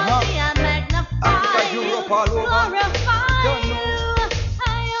adore thee. I magnify Africa, you. Europe, all over. Glorify Don't you. know. I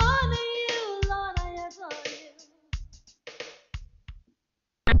honor you, Lord. I adore you.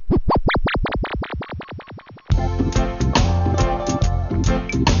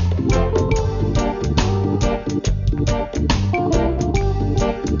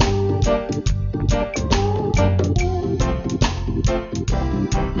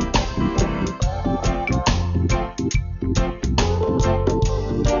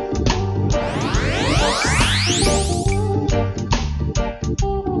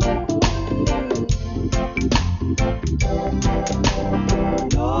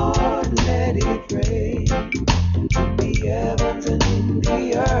 Lord, let it rain in the heavens and in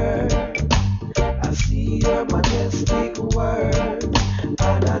the earth. I see your majestic word,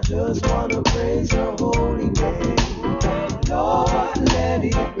 and I just want to praise your holy name. Lord, let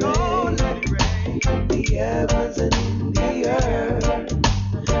it rain in the heavens and in the earth.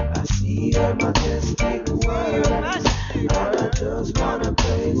 I see your majestic word, and I just want to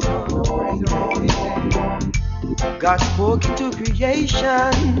praise your holy name. God spoke into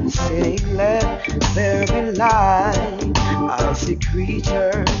creation, saying, let there be light. I see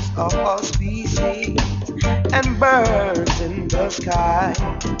creatures of all species and birds in the sky.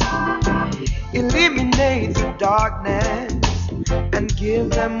 Eliminate the darkness and give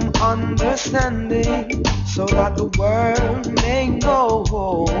them understanding, so that the world may know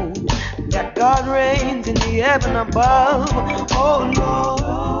that God reigns in the heaven above. Oh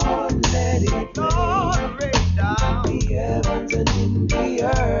Lord, let it rain in the heavens and in the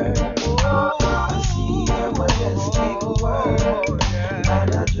earth. I see your majestic word,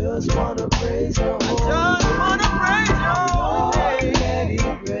 and I just want to praise your holy name. Lord, let it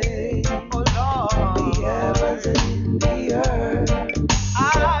rain in the heavens and in the earth.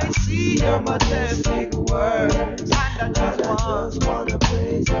 I see your majestic word, and I just want to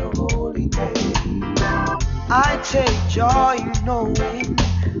praise your holy name. I take joy in knowing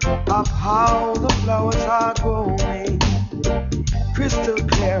of how the flowers are growing. Crystal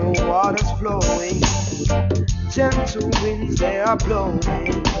clear waters flowing, gentle winds they are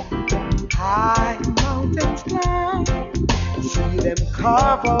blowing. High mountains climb, see them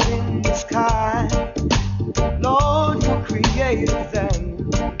carve out in the sky. Lord, you created them,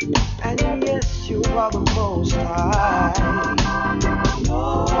 and yes, you are the most high.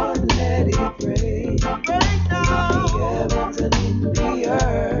 Lord, let it rain, rain down in the heavens and in the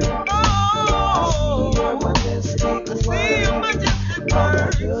earth. I see your majestic word, and I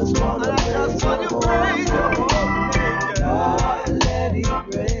just wanna praise your holy name. Lord, let it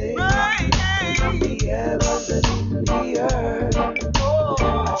rain, in the heavens and in the earth.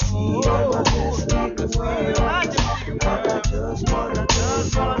 I see your majestic word, and I just wanna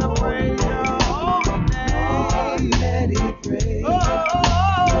praise your holy name. Lord, let it rain,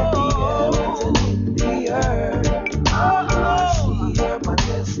 in the heavens and in the earth. I see your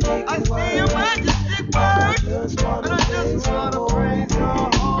majestic word, and I just wanna praise your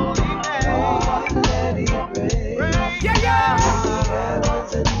holy name. Lord, let it rain, in the heavens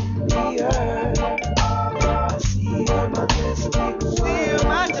and in the earth. I see your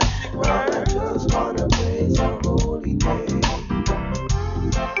majestic word, and I just wanna praise your holy name.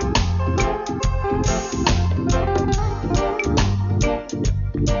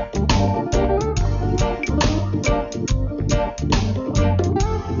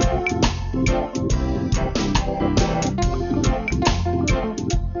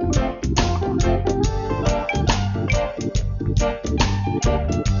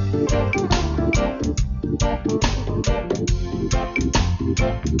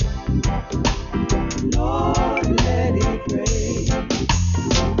 Lord, let it rain,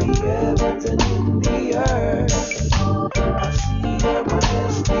 in the heavens and in the earth. I see your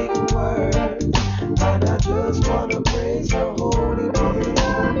majestic word, and I just wanna praise your holy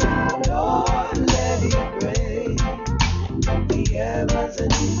name. Lord, let it rain, in the heavens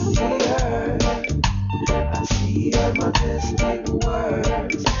and in the earth. I see your majestic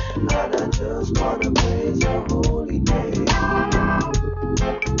words, and I just wanna praise your holy name.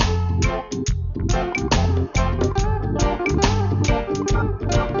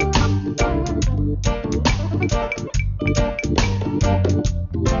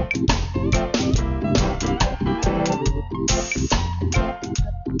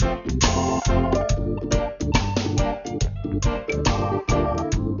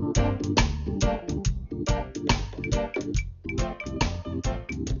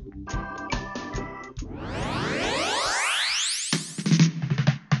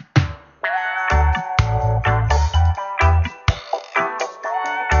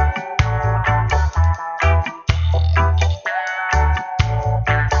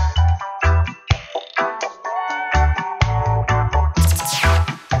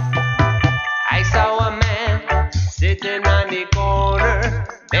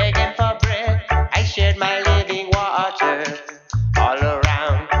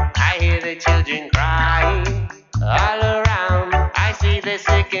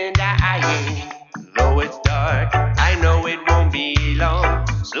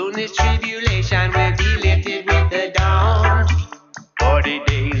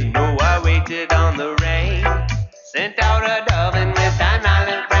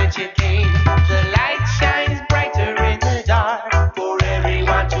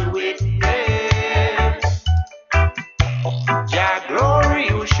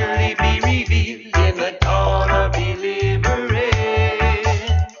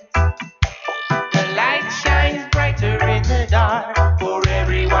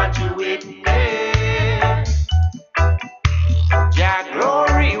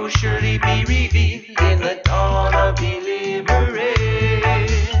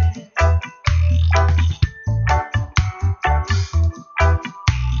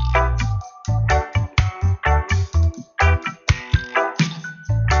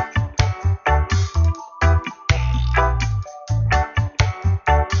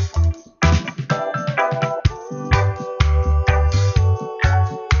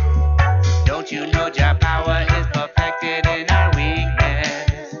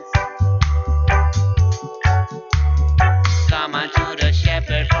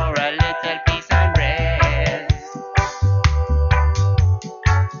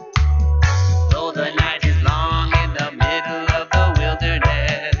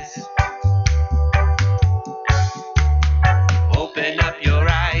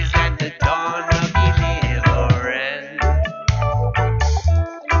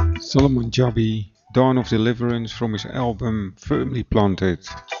 Solomon Jabby, Dawn of Deliverance from his album Firmly Planted.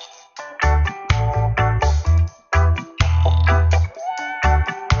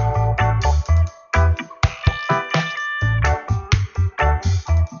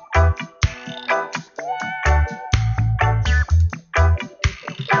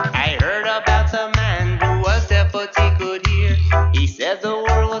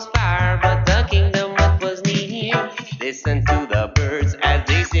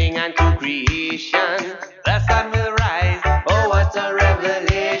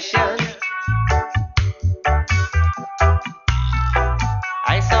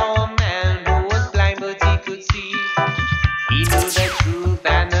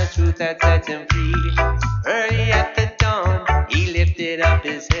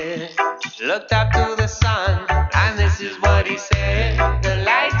 looked up to the sun, and this is what he said. The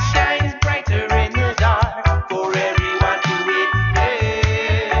light shines brighter in the dark for everyone to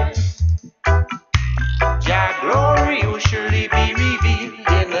witness. Jah glory will surely be revealed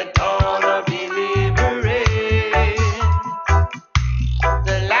in the dawn of deliverance.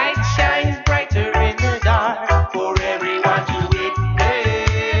 The light shines brighter in the dark for everyone to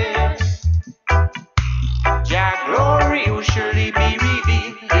witness. Jah glory will surely be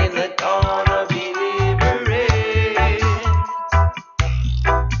revealed in the dawn of deliverance.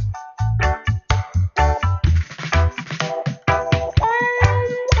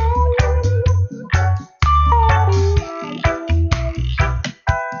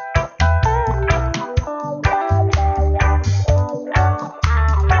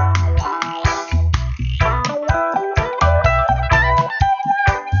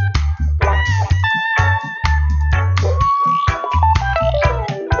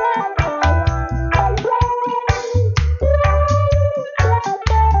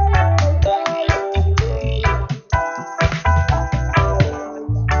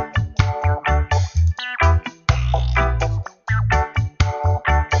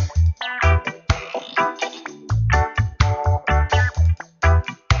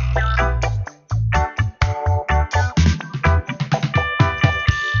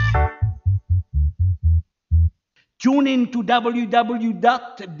 Tune in to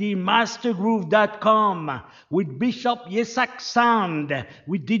www.themastergroove.com with Bishop Yesehaq Sound,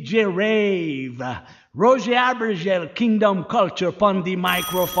 with DJ Rave, Roge Abergel, Kingdom Culture upon the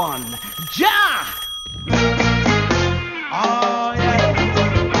microphone. Ja! Oh, yeah.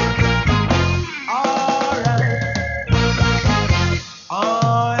 All right.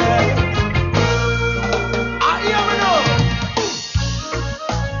 Oh, yeah. I hear me now.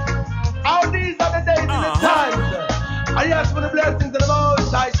 All these are the days and the times. I ask for the blessings of the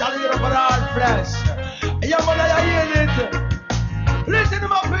Most High shall reign over all flesh. Yeah, man, I hear it. Listen to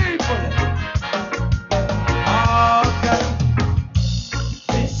my people. Okay.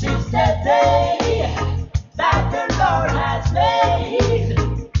 This is the day that the Lord has made.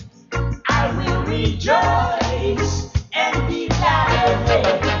 I will rejoice and be glad in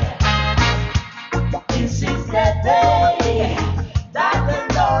it. This is the day that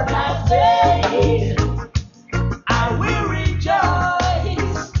the Lord has made. I will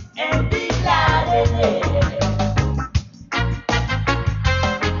rejoice and be glad in it.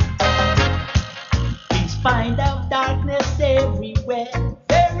 In spite of darkness everywhere,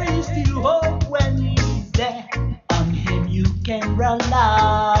 there is still hope when He's there. On Him you can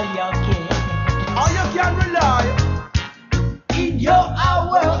rely, okay? Oh, you can rely. In your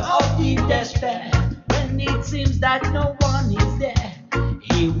hour of deep despair, when it seems that no one is there,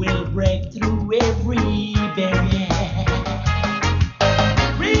 He will break through every barrier.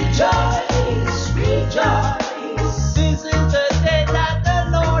 Rejoice, rejoice. This is the day that the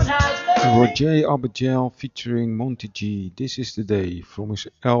Lord has made. Roge Abergel featuring Monty G. This is the day from his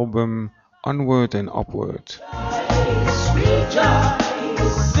album Onward and Upward.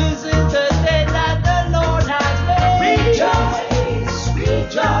 Rejoice, this is the day that the Lord has made. Rejoice,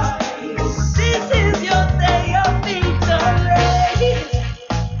 rejoice. This is your day of victory.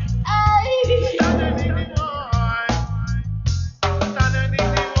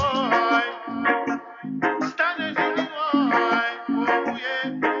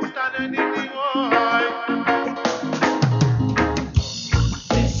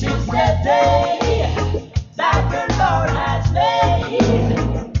 This is the day that the Lord has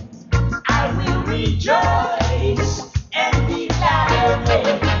made. I will rejoice and be glad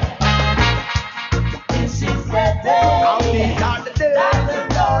in it. This is the day that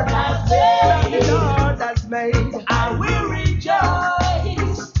the Lord has made. I will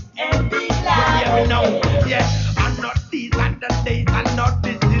rejoice and be glad in it. Yeah, and not these are the days, and not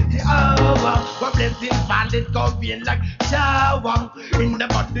this is the hour. Where blessings fall, it go in like shower. In the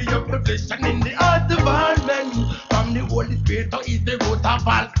body of the flesh and in the heart of all men. From the Holy Spirit to is the root of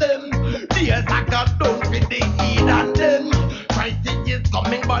all them. Tears I got done with the heat and them. Christ is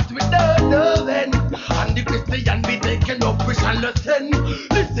coming, but we don't know when. And the Christian be taken up, we shall listen.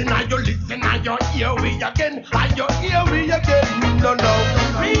 Listen, are you hear we again? Are you hear we again? No, no.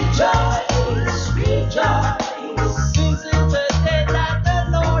 Rejoice, rejoice. This is the day that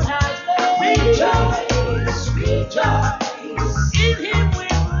the Lord has made. Rejoice, rejoice. In Him we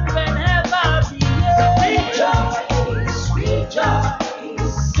move and have our being. Rejoice,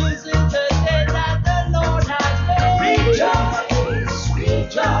 rejoice. This is the day that the Lord has made. Rejoice,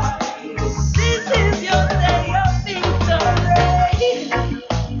 rejoice. This is your day of victory.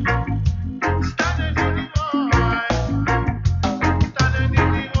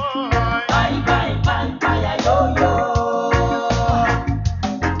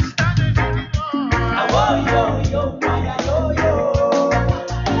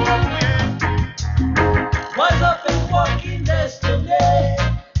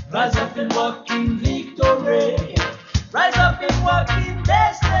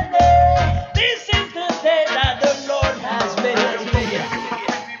 destiny. This is the day that the Lord has made.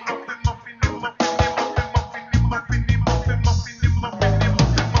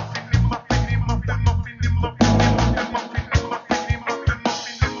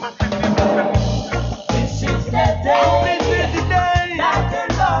 This is the day that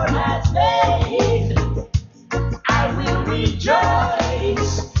the Lord has made. I will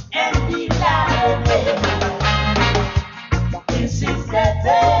rejoice and be glad in it. This is the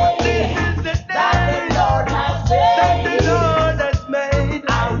day that the Lord has made.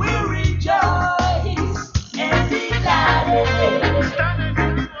 I will rejoice and be glad in it.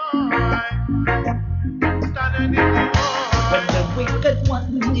 When the wicked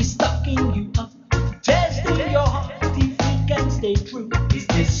one is stocking you up, testing your heart if you can stay true, is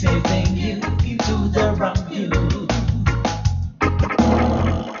deceiving you into the wrong view.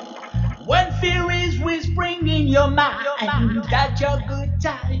 When fear is whispering in your mind that your good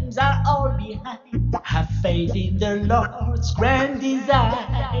times are all behind, have faith in the Lord's grand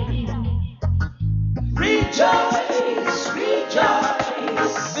design. Rejoice,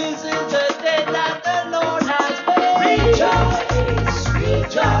 rejoice. This is the day that the Lord has made. Rejoice,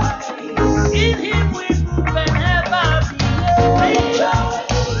 rejoice. In Him we move and have our being.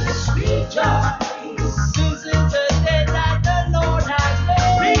 Rejoice, rejoice. This is the day that the Lord has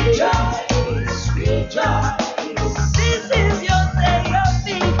made. Rejoice, rejoice. This is your day of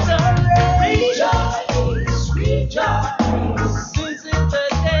victory. Rejoice, rejoice. This is the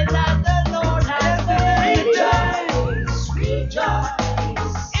day that the Lord has made. Rejoice, rejoice.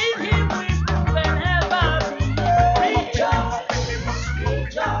 In Him we move and have our being. Rejoice,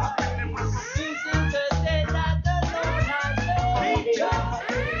 rejoice. This is the day that the Lord has made.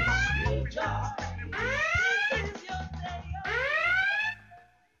 Rejoice, rejoice. This is your day of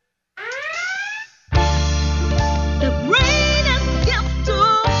The greatest gift to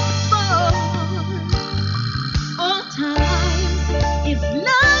all times is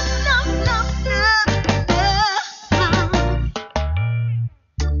love, love, love, love, love.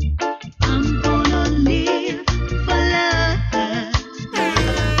 I'm gonna live for love.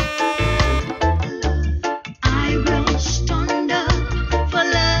 I will stand up for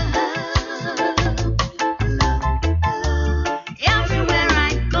love. Everywhere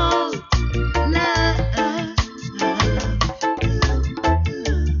I go, love.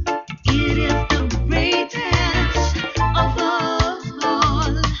 It is the greatest of all.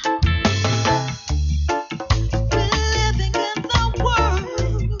 We're living in the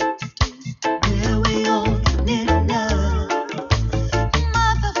world where we all need love.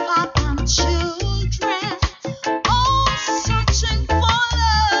 Mother, father, and children, all searching for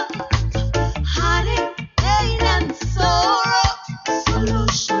love. Heartache, pain, and sorrow.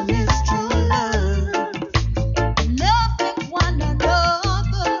 Solution is true love. Loving one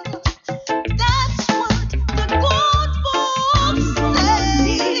another. That's what the good book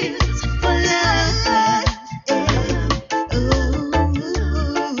says. For love.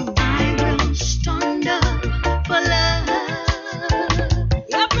 I will stand up for love.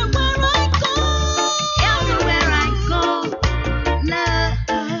 Everywhere I go, love.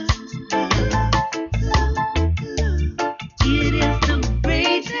 It is the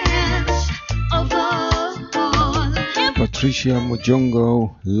greatest of all. Patricia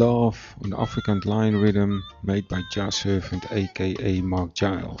Mojongo, Love, an African line rhythm made by Jazz Servant aka Mark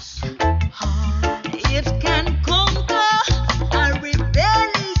Giles. It can conquer a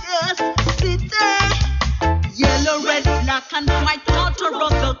rebellious city. Yellow, red, black, and white, daughter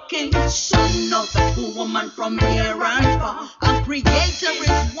of the king, son of the woman from near and far. Our creator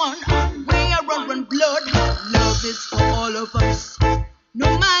is one, and we are one blood. Love is for all of us,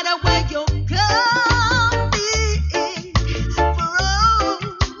 no matter where you're coming from.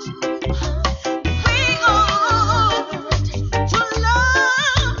 We ought to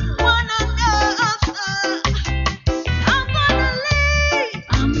love one another. I'm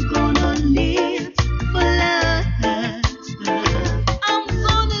gonna live for love. I'm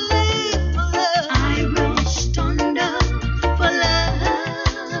gonna live for love. I will stand up for love.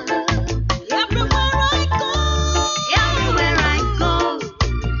 Everywhere I go,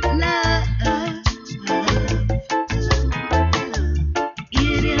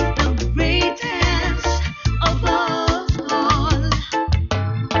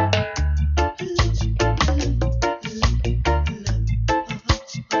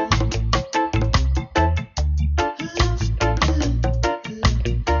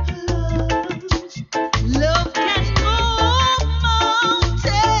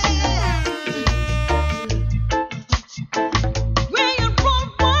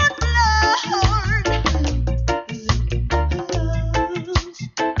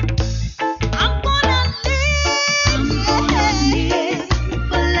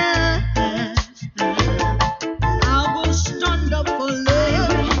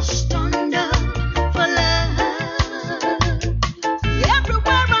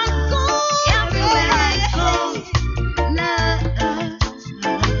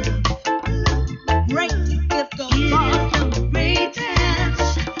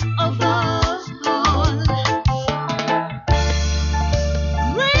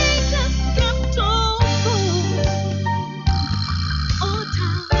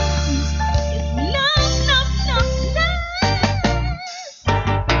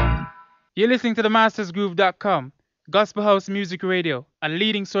 listening to themastersgroove.com, Gospel House Music Radio, a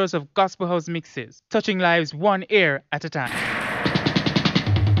leading source of gospel house mixes, touching lives one ear at a time.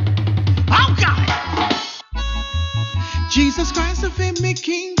 Oh God! Jesus Christ, of him, me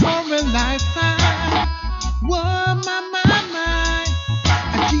king for a lifetime. Whoa, my.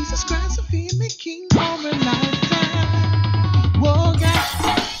 Jesus Christ, of him, me king for a lifetime. Whoa,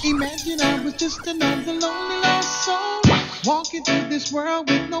 gosh, imagine I was just another lonely lost soul, walking through this world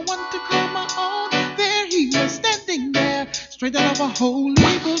with no one to call my own. There he was standing there, straight out of a holy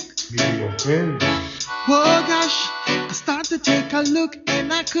book. Whoa, gosh, I started to take a look,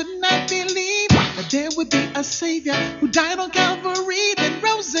 and I could not believe that there would be a Savior who died on Calvary, then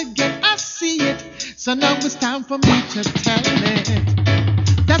rose again. I see it, so now it's time for me to tell it.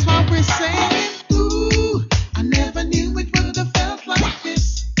 That's why we're saying, ooh, I never knew it would have felt like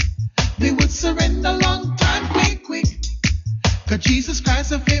this. They would surrender long time, quick. Cause Jesus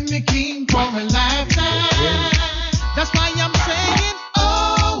Christ of him, me king for a lifetime. That's why I'm saying,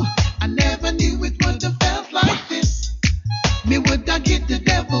 oh, I never knew it would have felt like this. Me would I get the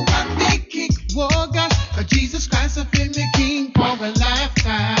devil one big kick. Whoa, gosh, cause Jesus Christ of him, me king for a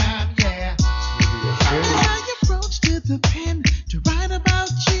lifetime, yeah. As I approach to the pen to write about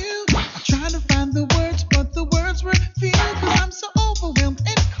you, I try to find the words, but the words were few. Cause I'm so overwhelmed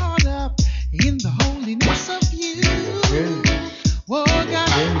and caught up in the holiness of you. Whoa,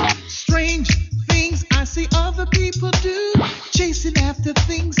 God, strange things I see other people do, chasing after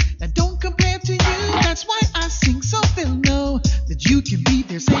things that don't compare to you. That's why I sing, so they'll know that you can be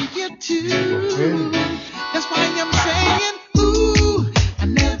their savior too. That's why I'm saying, ooh, I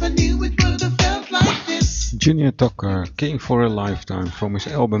never knew it would have felt like this. Junior Tucker, King for a Lifetime, from his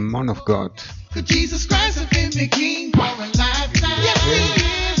album Man of God. Jesus Christ of him, me king for a lifetime. Yes, he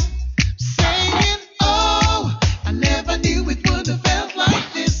is. Saying, oh, I never knew it would have felt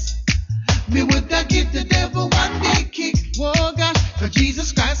like this. Me would I get the devil one big kick. Whoa, gosh, for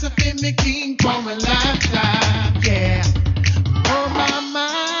Jesus Christ of him, me king for a lifetime. Yeah. Oh, my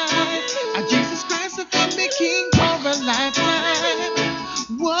mind. Jesus Christ of him, me king for a lifetime.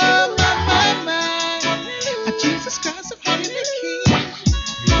 Whoa, my mind. Jesus Christ of him, me king.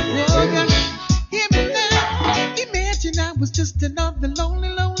 Whoa, gosh, hear me now. Imagine I was just another lonely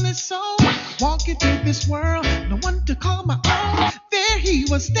soul, walking through this world, no one to call my own. There he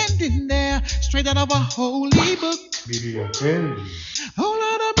was standing there, straight out of a holy book. Oh,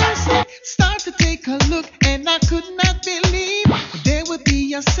 Lord of mercy, start to take a look, and I could not believe that there would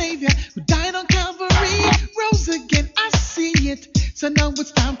be a Savior who died on Calvary, rose again. I see it, so now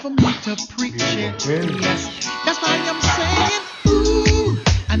it's time for me to preach it. Yes, that's why I'm saying, ooh,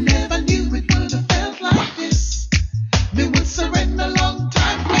 I never knew it would have felt like this. They would surrender long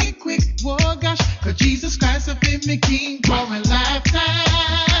time, quick. Whoa, gosh, cause Jesus Christ of him, me king for a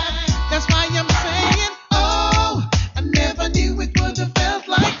lifetime. That's why I'm saying, oh, I never knew it would have felt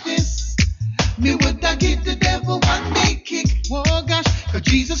like this. Me would I get the devil one big kick. Whoa, gosh, cause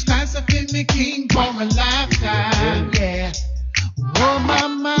Jesus Christ of him, me king for a lifetime, yeah. Whoa, my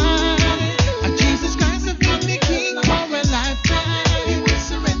mind, Jesus Christ of him, me king for a lifetime. He will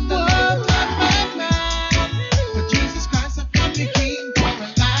surrender. Whoa, my mind, but Jesus Christ of him, me king for a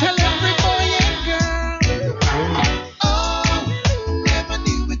lifetime. Tell every boy and girl, oh, never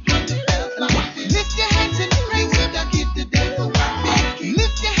knew it would have felt like this. Lift your hands and praise him, I get the devil one big kick.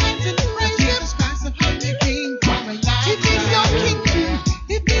 Lift your hands and praise him, Jesus Christ of him, me king for a lifetime. If he's your king too,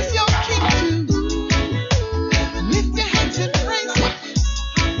 if he's your king too, lift your hands and praise him.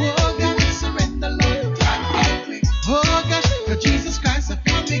 Whoa, gosh, surrender long time, quick. Oh, gosh, cause Jesus Christ of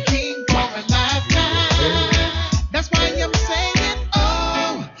him, me king for a lifetime. That's why I'm saying,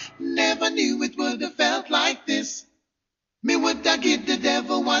 oh, never knew it would have felt like this. Me would I give the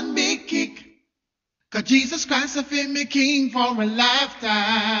devil one big kick. Cause Jesus Christ of him, me king for a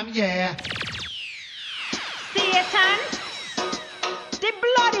lifetime, yeah. Satan, the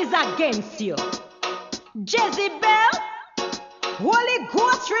blood is against you. Jezebel, Holy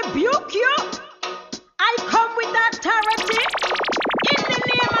Ghost rebuke you. I come with authority in the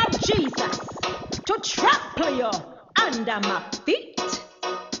name of Jesus to trample you under my feet.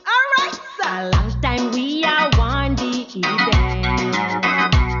 Alright, sir. A long time we are one Eden.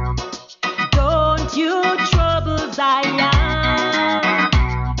 Don't you trouble Zion.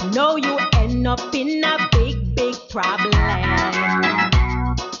 No, you end up in a big problem.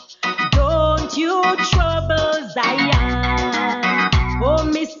 Don't you trouble Zion. Oh,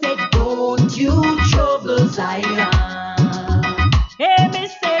 me say, don't you trouble Zion. Hey, me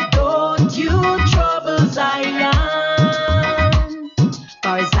say, don't you trouble Zion.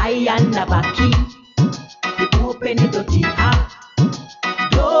 For Zion never keep the open the dirty heart.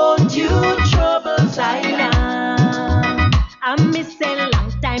 Don't you say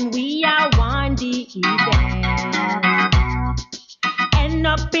long time we are one the event. End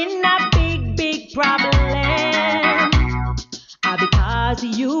up in a big, big problem. Because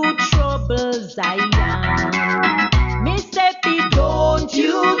you trouble Zion. Me say, don't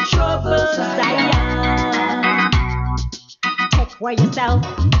you trouble Zion. Take for yourself.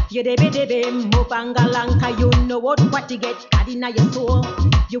 You debe mupangalang. Cause you know what to get God in your soul.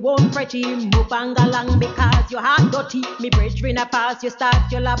 You won't fret him mupangalang because your heart dirty. Me bridge in a pass, you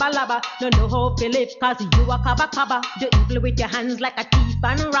start your laba laba. No how to live cause you a kaba kaba. Do evil with your hands like a thief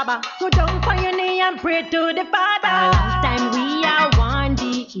and robber. Go down on your knee and pray to the Father. A long time we are one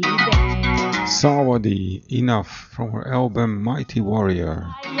the event. Sawadi, Enough from her album Mighty Warrior.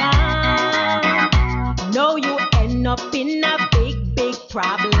 No, you end up in a big, big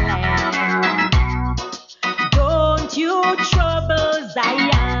problem. Don't you trouble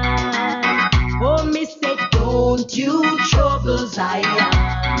Zion. Oh, me say, don't you trouble Zion.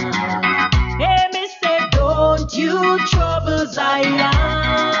 Hey, me say, don't you trouble Zion.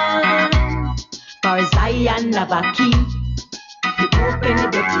 For Zion never keep. You open the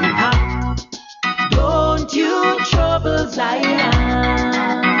dirty heart. Don't you trouble Zion.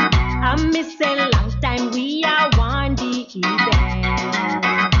 I miss a long time we are one the event.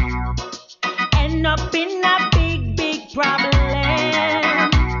 End up in a big, big problem.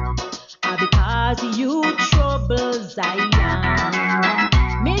 Because you trouble Zion.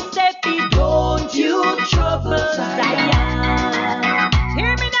 Me say, don't you trouble Zion.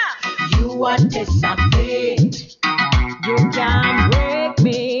 Hear me now. You are test of fate. You can't break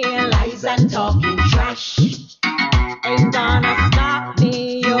me. Lies and talking trash ain't gonna stop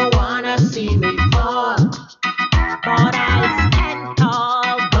me. You wanna see me fall, but I stand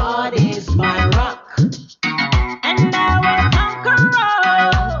tall. God is my rock, and I will conquer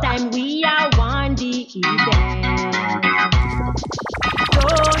all. Long time we are one the event.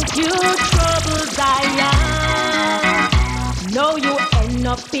 Don't you trouble Zion. No, you end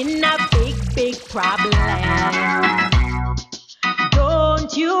up in a big, big problem.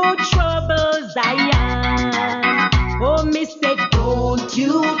 Don't you trouble Zion. Oh, me say, don't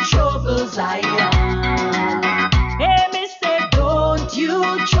you trouble Zion. Hey, me say, don't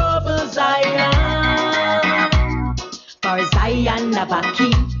you trouble Zion. For Zion never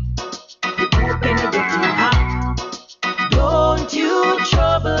keep. You open a dirty heart. Don't you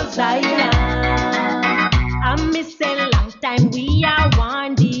trouble Zion. I miss a long time we are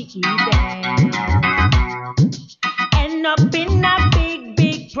one the event. End up in a big,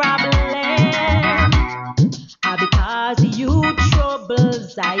 big problem. Because you trouble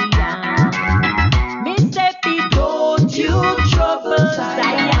Zion. Me say, don't you trouble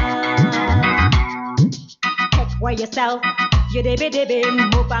Zion. Take for yourself. You debe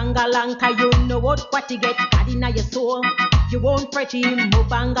mupangalang. Cause you know what to get God in your soul. You won't fret him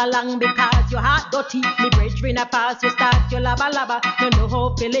mupangalang because your heart dirty. Me bridge in a pass, you start your laba laba. You know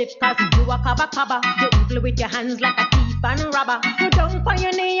how to live cause you a kaba kaba. You evil with your hands like a thief and robber. You down on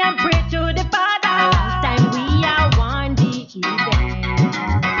your knee and pray to the Father. A long time we are one the event.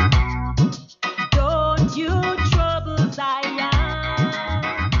 Don't you trouble Zion.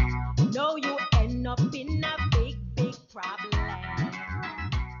 No, you end up in a big, big problem.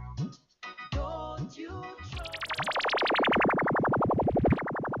 Don't you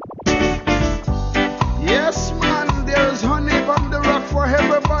Yes, man, there's honey from the rock for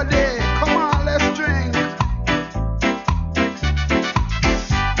everybody. Come on, let's drink.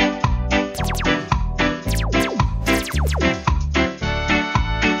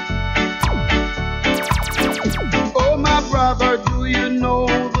 Oh, my brother, do you know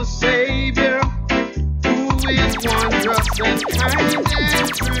the Savior who is wondrous and kind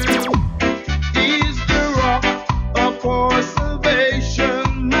and true? He's the rock of our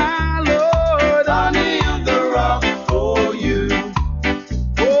salvation, my Lord. Honey in the rock for you.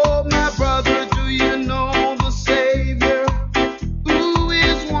 Oh, my brother, do you know the Savior who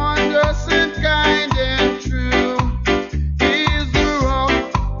is wondrous and kind and true? He's the rock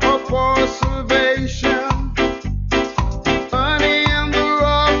of our salvation. Honey in the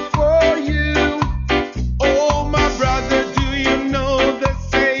rock for you. Oh, my brother, do you know the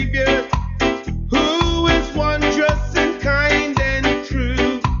Savior who is wondrous and kind and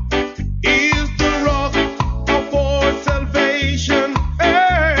true? He's the rock of our salvation.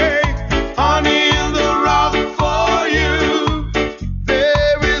 Hey, honey in the rock for you.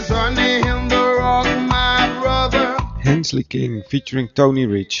 There is honey in the rock, my brother, Hensley King featuring Tony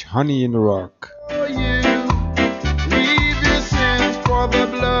Rich, Honey in the Rock. for you. Leave your sins for the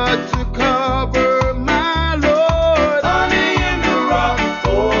blood to cover, my Lord. Honey in the rock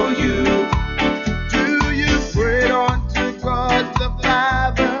for you. Do you pray unto God of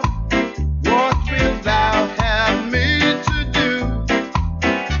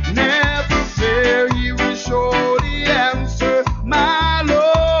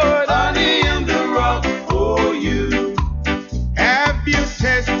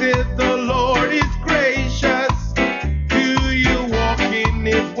tested the Lord is gracious? Do you walk in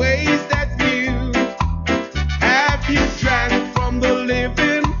his ways that's new? Have you drank from the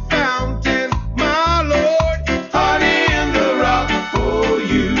living fountain, my Lord? Honey in the rock for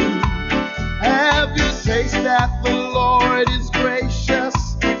you. Have you tasted that the Lord is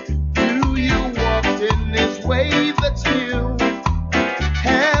gracious? Do you walk in his way that's new?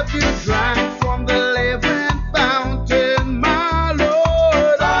 Have you drank from the living fountain, my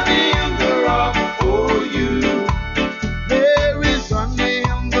Lord? Honey in the rock for you. There is honey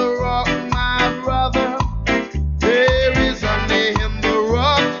in the rock, my brother. There is honey in the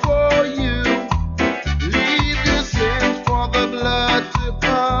rock for you. Leave your sins for the blood to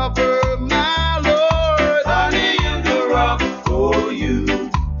cover, my Lord. Honey in the rock for you.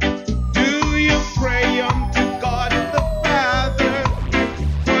 Do you pray unto God the Father?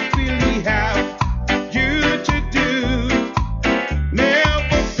 What will he have you to do?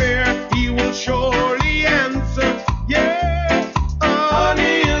 Never fear, he will surely answer. Yeah,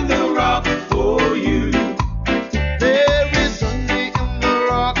 honey in the rock for you. There is honey in the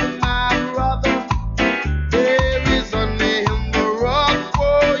rock, my brother. There is honey in the rock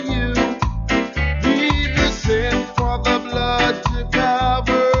for you. Leave your sin for the blood to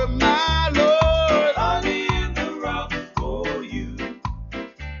cover, my Lord. Honey in the rock for you.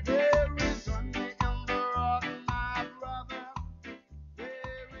 There is honey in the rock, my brother.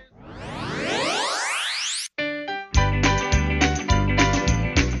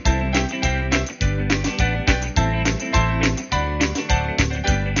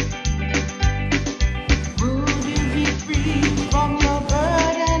 Will you be free from your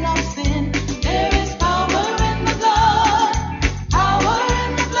burden of sin? There is power in the blood, power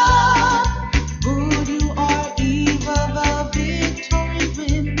in the blood. Good you are, evil the victory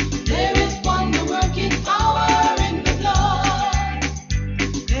win. There is wonder working power in the blood.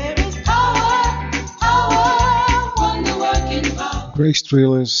 There is power, wonder working power. Grace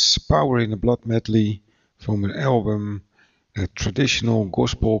Thrillers, Power in the Blood medley from an album Traditional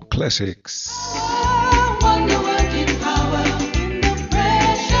Gospel Classics. Wonder working power in the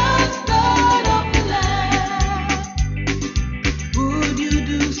precious blood of the Lamb. Would you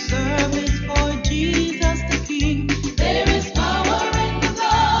do service for Jesus the King? There is power in the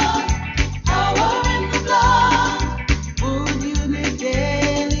blood, power in the blood. Would you live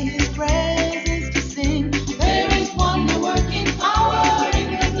daily his praises to sing? There is wonder working power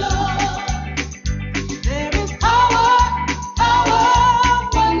in the blood. There is power,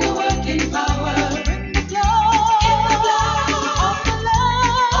 wonder working power.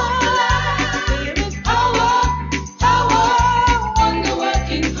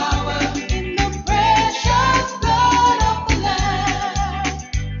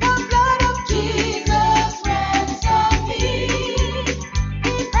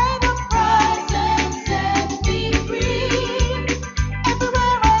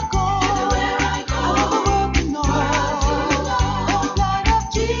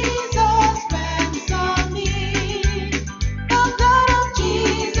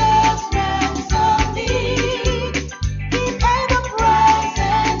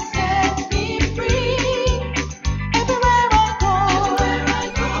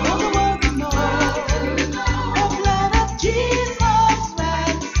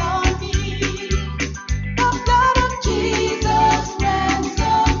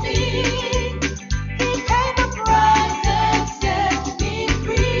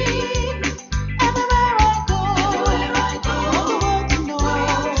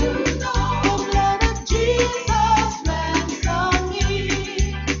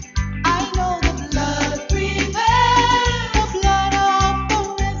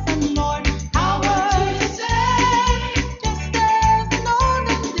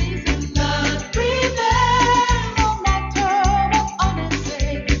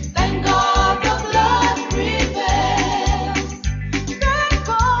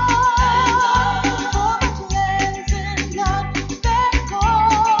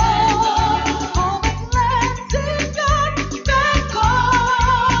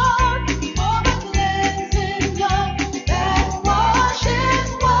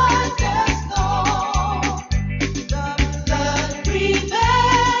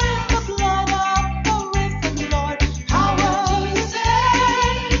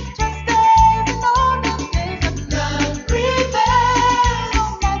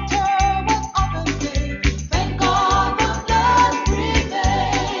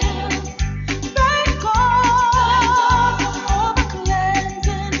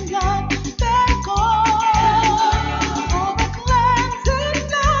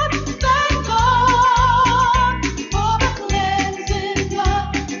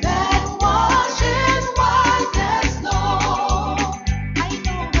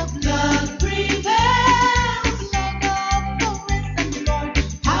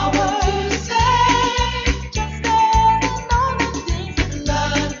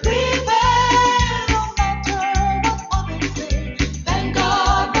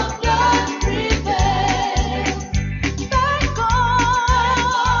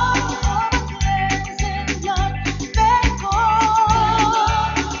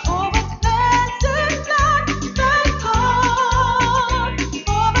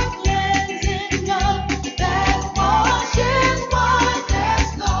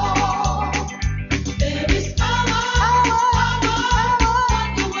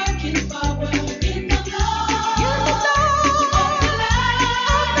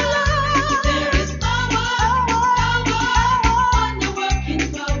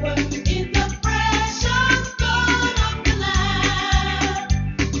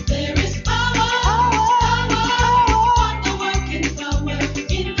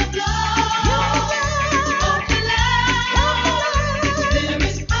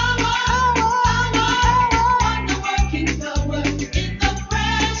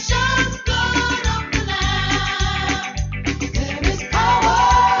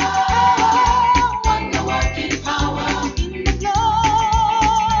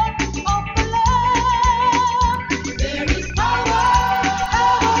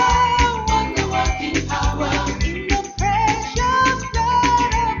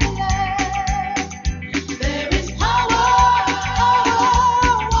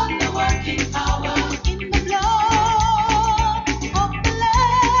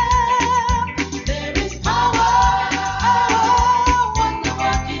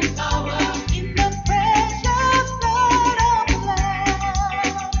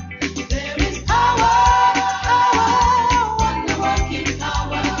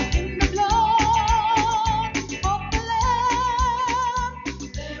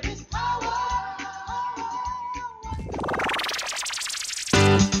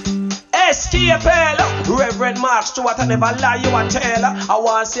 March to what I never lie, you a tell. I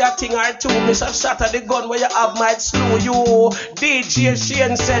want to see a thing or two. Miss a shot at the gun where you have might slew you. DJ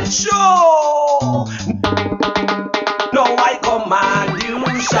Shane said, show. No, I command you,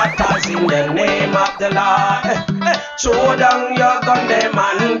 shatters in the name of the Lord. Throw down your gun, them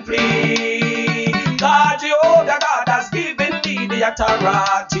and flee. God, Jehovah God has given me the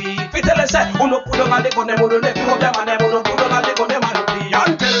authority. We tell us, uno put on the gun, them uno let go them and them uno put on the gun, them and flee.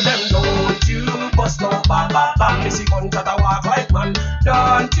 And tell them, don't you bust no bam bam bam. Missy gun that I walk like man.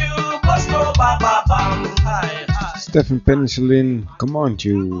 Don't you bust no bam bam bam. Hi, hi. Stephen Penicillin, command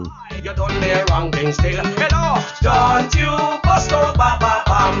you. You done the wrong thing still. Hello, don't you bust no bam bam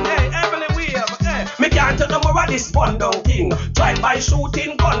bam. Hey, Emily Wave, hey. Me can't tell no more of this gun down thing. Drive-by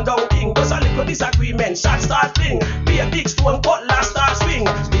shooting, gun down thing. Just a little disagreement, shot start fling. Be a big stone, cutlass start swing.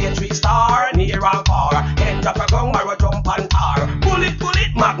 Be a 3-star, near and far. Head up a gun, marrow jump and tar. Bullet,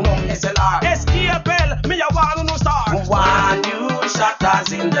 Magnum, SLR. SKFL, me a one no star. One you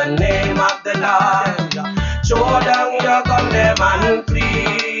shatters in the name of the Lord. Show down your gun, them and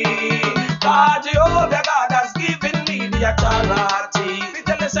flee. God, Jehovah God has given me the authority. We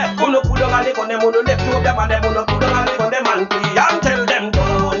tell us, uno put on the gun, them uno left to them and them uno put on the gun, them and flee. And tell them,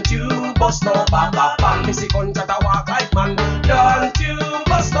 don't you bust no bam bam bam. Missy gun that I walk like man. Don't you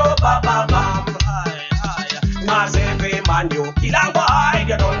bust no bam bam bam. Cause every man you kill and buy,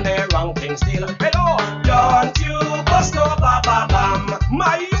 you done the wrong thing still. Hello, don't you bust no bam bam bam.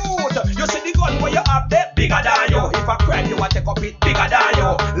 My youth, you see the gun where you have there bigger than you. If a crime you want take up it bigger than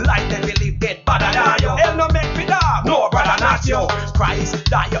you. Like them believe dead better than you. Hell no make me dog, no brother not you. Christ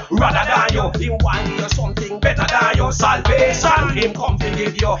die rather than you. Him want you something better than you. Salvation him come to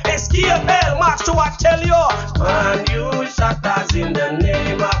give you. SKFL march to what tell you. And you shatters in the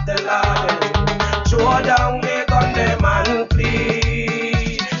name of the Lord. Show down the gun, them and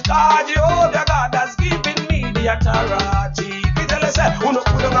flee. God, Jehovah God has given me the authority. We tell us, uno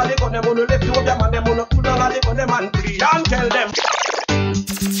put on the gun, them uno left to them and them uno put on the gun, them and flee. And tell them,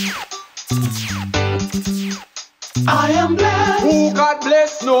 I am blessed. Who God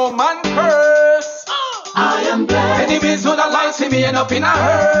bless, no man curse. I am blessed. Enemies who don't like see me end up in a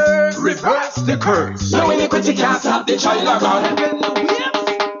hearse. Reverse the curse. No iniquity can't stop the child of God.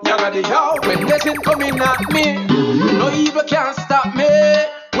 When blessing coming at me, no evil can stop me.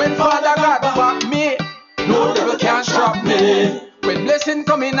 When Father God back me, no devil can stop me. When blessing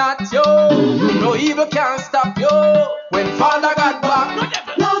coming at you, no evil can stop you. When Father God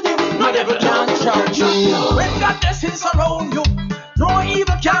back, no devil can stop you. When God blessings surround you, no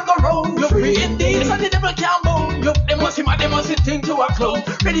evil can go round you. Free indeed, so the devil can't bone you. They must think to a clown.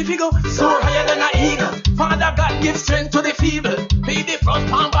 Ready to go, soar higher than an eagle. Father God gives strength to the feeble. Be the first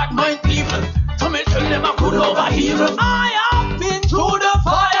man bad mind people. To me tell them I'm good over evil. I have been through the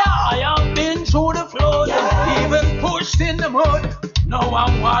fire. I have been through the flood. Yeah. Even pushed in the mud. Now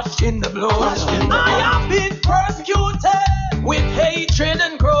I'm washed in the blood. I have been persecuted with hatred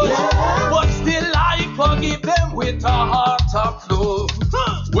and grudge. Yeah. But still I forgive them with a heart of love.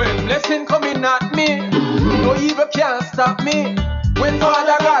 When blessing coming at me, no evil can stop me. When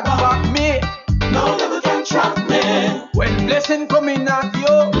Father God back me, no devil can trap me. When blessing coming at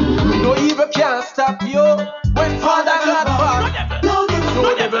you, no evil can stop you. When Father God back, no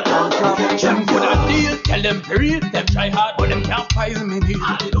devil can trap me. Them could a deal, tell them period. Them try hard, but them can't poison me.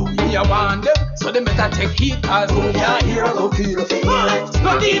 Hallelujah, want them, so them better take heed. Cause who can't hear or go feel.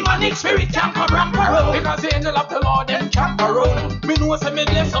 No demonic spirit can come ramp around. Because the angel of the Lord them camp around. Me know say me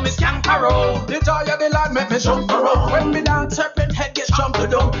bless, so me skank around. The joy of the Lord make me jump around. When me dance, serpent head get jumped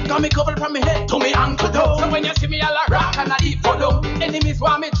down. Got me covered from me head to me ankle down. So when you see me all a rock and I eat go down. Enemies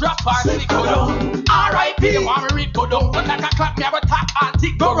want me drop or stick go down. R.I.P. They want me read go down. But like a clock me have a tap and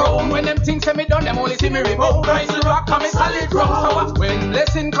tick go round. When them things say me done, them only see me remote. Rise the rock and me solid round. So when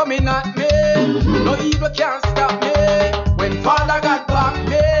blessing coming at me, no evil can stop me. When Father God back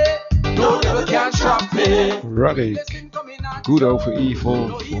me, no devil can trap me. Radic, good over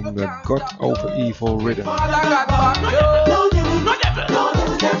evil from the God over evil rhythm. Father God back me, no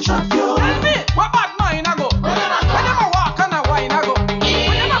devil can trap you. Tell me, what bad mind I go? When them a walk and a wine I go.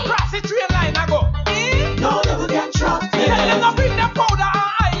 When them a cross the train line I go. No devil can trap me. Tell them not bring them powder and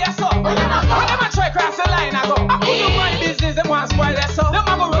eye yes up. When them a try cross the line I go. I put do my business, them want spoil their soul. Them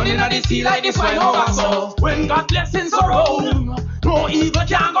a go running on the sea like this wine over so. When God blessings surround, no evil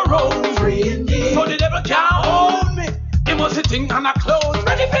can go round. Free indeed, so the devil can't hold me. He must sit in and a clothes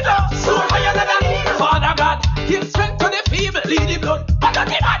ready for the soar higher than an eagle. Father God, give strength to the feeble, lead the blood, but don't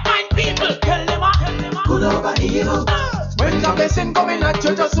give out mind people. Tell them good over evil. When the blessing coming at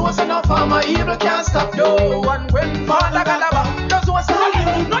you, just once enough farmer evil can't stop you. And when Father God about, just once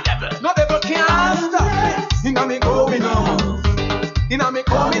enough, no devil can't stop me. Inga me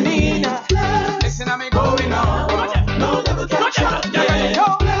coming in. Listen, I'm going on. No devil can shut the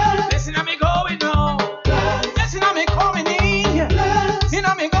door. Listen, I'm going on. Listen, I'm coming in. Listen,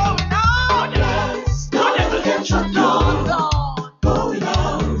 I'm going on. No devil can shut the door. Going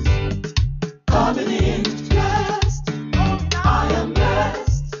on. Coming in. Blessed. I am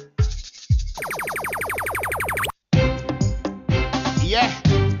blessed. Yeah,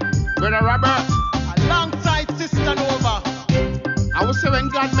 Brother Robert, alongside Sister Nova. I will say when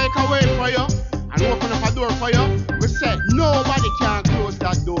God make a way for you and open up a door for you, we say nobody can close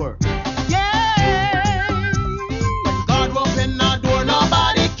that door. Yeah, when God open that door,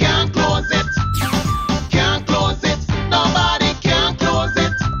 nobody can close it. Can't close it. Nobody can close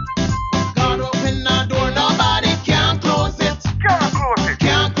it. When God open that door, nobody can close it. Can't close it.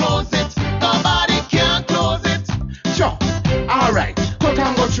 Can't close it. Nobody can close it. Sure. All right. Cut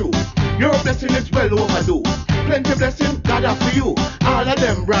and go through. Your blessing is well overdue. Plenty blessing God have for you. All of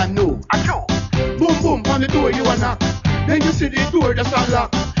them brand new. Boom boom on the door you a knock. Then you see the door just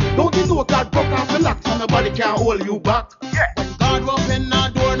unlock. Don't you know God broke off the lock so nobody can hold you back? Yeah. When God open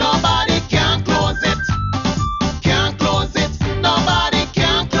that door, nobody can close it. Can't close it. Nobody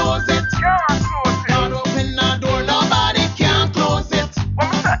can close it. Can't close it. God open that door, nobody can close it.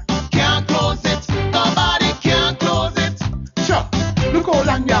 Can't close it. Nobody can close it. Sure. Look how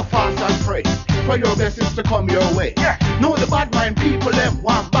long you fast and pray for your blessings to come your way. Yeah. Know the bad mind people them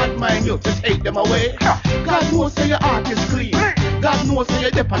want bad mind you to take them away. Yeah. God knows say your heart is clean. God knows say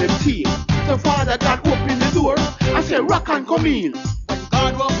you're deep on them team. So Father God open the door and say rock and come in. When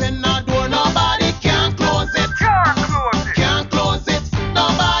God open that door, nobody can close it. Can't close it. Can't close it.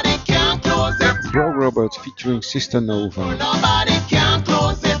 Nobody can close it. Bro Robert featuring Sister Nova. Nobody can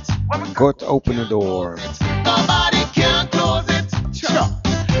close it. God open the door. Nobody can close it. Sure.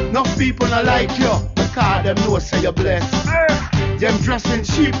 Enough people not like you because them know say you're blessed. Them dressing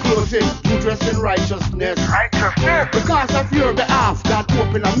sheep clothing, you dress in righteousness. Because of your behalf, God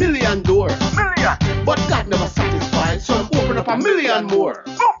open a million doors. But God never satisfied, so He open up a million more.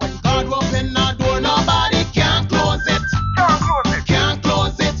 When God open a door, nobody can close it. Can't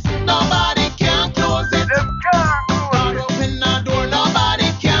close it. Nobody can close it. God open a door,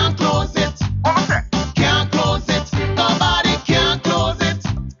 nobody can close it. Can't close it. Nobody can close it.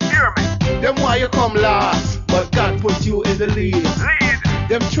 Hear me. Them why you come last, but God put you in the lead.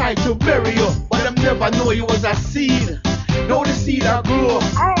 Them try to bury you, but them never know you was a seed. Now the seed are grow,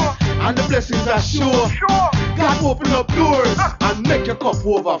 and the blessings are sure. God open up doors and make your cup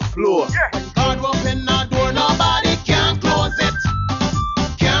overflow. When God open a door, nobody can close it.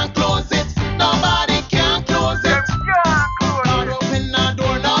 Can't close it. Nobody can close it. God open a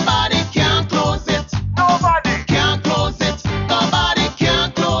door, nobody can close it. Nobody can close it. Nobody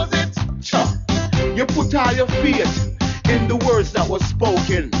can close it. Sure. You put all your faith in the words that was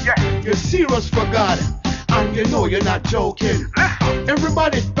spoken. You're serious for God, and you know you're not joking.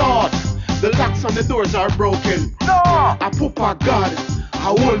 Everybody thought the locks on the doors are broken. I put my God,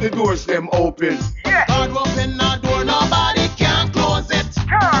 I hold the doors them open. God open a door, nobody can close it.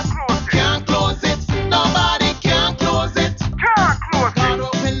 Can't close it. Nobody can close it. God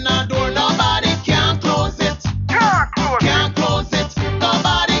open a door, nobody can close it. Can't close it.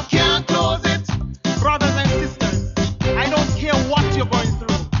 Nobody can close it. Brothers and sisters, I don't care what you're going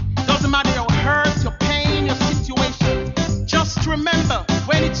through. Doesn't matter your hurt, your pain, your situation. Just remember,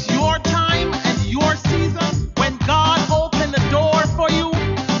 when it's your time and your season, when God opened the door for you,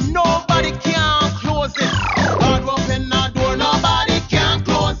 nobody can close it. God opened the door, nobody can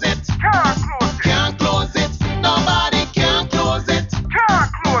close it. Can't close it. Nobody can close it.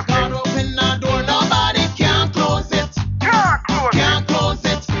 God opened the door, nobody can close it. Can't close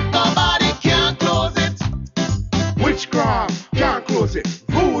it. Nobody can close it. Witchcraft can't close it.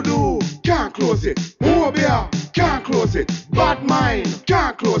 Voodoo can't close it. Phobia can't close it. Bad mind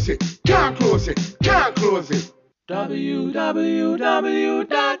can't close it. Can't close it. Can't close it.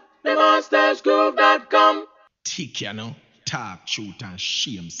 www.themastersgroove.com. Tick, you know, talk, shoot, and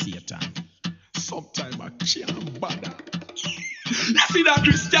shame Satan. Sometime I can't bother. You see that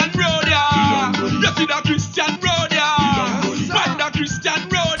Christian road, yeah. You see that Christian road, yeah. Find that Christian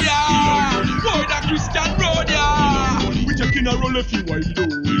road, yeah. Boy, that Christian road, yeah. We taking a roll if you wide, oh.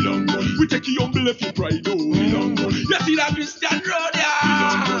 We taking humble if you pride, oh. You see that Christian road,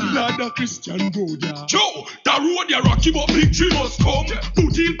 yeah. Lord, that Christian road, yeah. Joe, that road, yeah, rocky, but victory must come.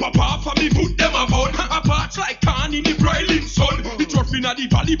 Put in papa for me, put them about. Apart like can in the broiling sun. It's rough in the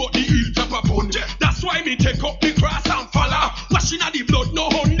valley, but the hill top upon. That's why me take up the cross and follow. Washing of the blood, no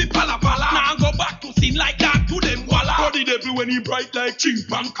only pala pala. Now go back to sin like that to them walla. For the devil when he bright like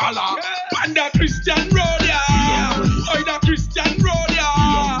chimp and collar. And that Christian road, yeah. Boy, that Christian road,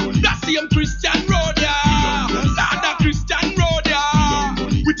 yeah.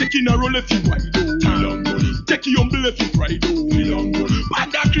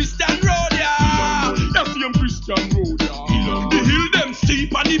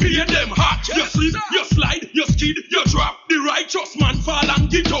 made them hot. You slip, you slide, you skid, you drop. The righteous man fall and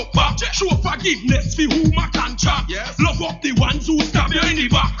get up back. Show forgiveness for whom I can chop. Love up the ones who stab you in the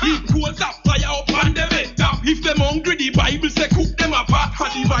back. Keep coals of fire up and them head top. If them hungry, the Bible say cook them apart.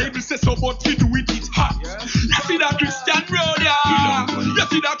 And the Bible say so, but we do it hot. You see that Christian road, yeah. You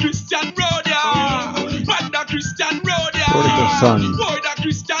see that Christian road, yeah. Man, that Christian road, yeah. Prodigal son. Boy, that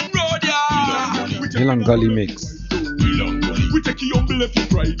Christian road, yeah. Milan Gully mix. We take you humble if you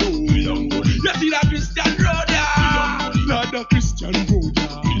pride, oh. You see that Christian road, yeah. Not that Christian road,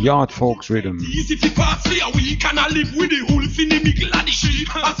 yeah. Yard Folks Rhythm. Easy to pass here, we cannot live with the wolf in the middle of the sheep.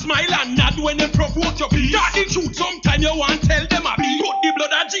 A smile and nod when they provoke your peace. That the truth, sometimes you want tell them a be. Put the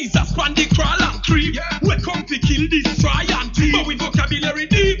blood of Jesus on the crawl and creep. We come to kill, destroy and thief. But we vocabulary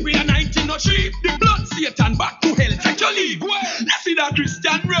deep, we are 19 no sheep. The blood Satan back to hell, take your leave. You see that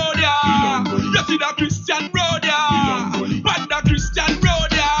Christian road, yeah. You see that Christian road, yeah. Man, that Christian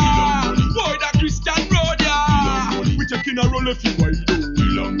road, yeah. Boy, that Christian road, yeah. We taking a roll if you wide, oh.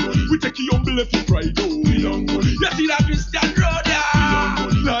 We take you humble if you pride, oh. You see that Christian road, yeah.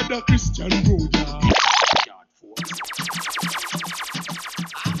 Not the Christian road, yeah.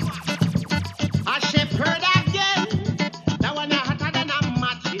 A shepherd again. That one hotter than a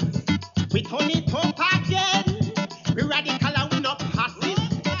matches. We turn it up again. We radical and we not passive.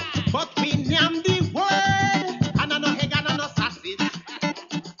 But we name the word. And I no heg and I no sausage.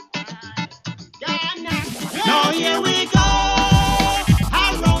 Now here we go.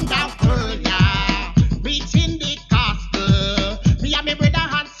 Around the world, yeah. Preaching the gospel. Me and my brother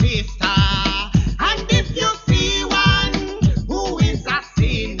and sister. And if you see one who is a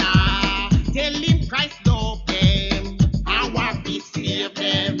sinner, tell him Christ love them. I want to save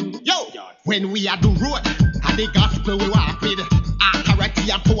them. Yo, when we are the road and the gospel we walk with,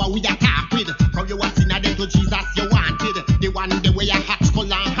 authority and power we attack with. From you a sinner then to Jesus you wanted. The one the way a hot skull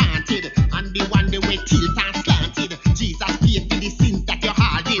and haunted. And the one the way tilt and slanted. Jesus paid for the sins that you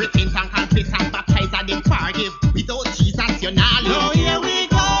had did. Repent and confess and baptize and then forgive. Without Jesus you're not living. Now here we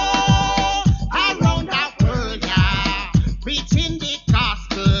go. Around the world, yeah. Preaching the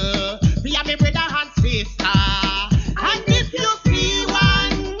gospel. We are my brother and sister. And if you see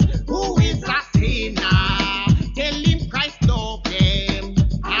one who is a sinner, tell him Christ love them.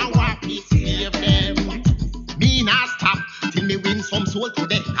 I want to save them. Me not stop till me win some soul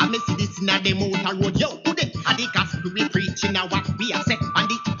today. I me see this in a them out road, yo, today. And the gospel we preaching now what we are set. And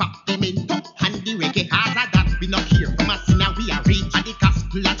the pop them in top and the reggae. As a that we not hear from a sinner we are reach. And the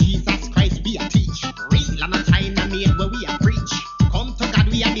gospel of Jesus Christ we are teach. Real and a China made where we are preach. Come to God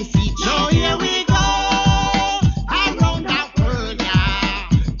we are beseech. Now here we go. Around the world, yeah.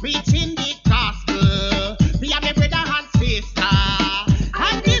 Preaching the gospel. We are my brother and sister.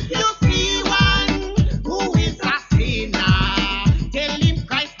 And if you see one who is a sinner, tell him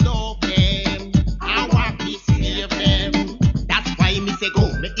Christ love them. I want to save them. That's why me say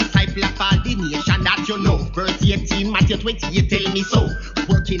go. Make disciple of all the nation that you know. Verse 18, Matthew 28 tell me so.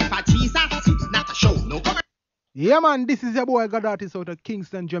 Working for Jesus, it's not a show. No cover. Yeah, man, this is your boy God Artist out of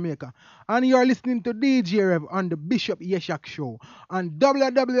Kingston, Jamaica. And you're listening to DJ Rev on the Bishop Yesehaq Show on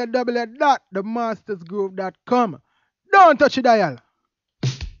www.themastersgroove.com. Don't touch the dial.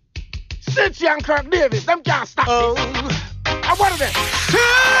 Stitchie and Kirk Davis, them can't stop this. And what are they?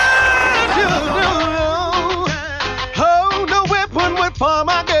 Oh, no weapon with form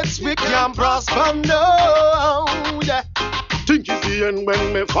against me can prosper, no. Yeah. Think it's the end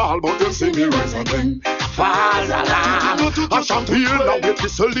when me fall, but you see me rise again. Falls alarm. A champagne now get to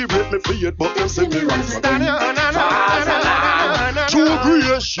celebrate me faith, but you see me rise again. Falls alarm. True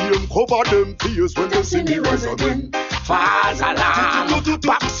creation cover them fears when you see me rise again. Falls alarm.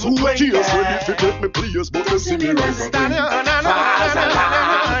 Back to tears ready to take me please, but you see me rise again. Falls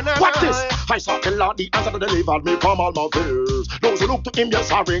alarm. Watch this. I sought the Lord, the answer to deliver me from all my fears. Those who look to him,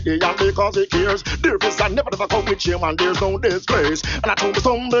 yes, already, and because he cares. There is a never come with shame, and there's no disgrace. And I told me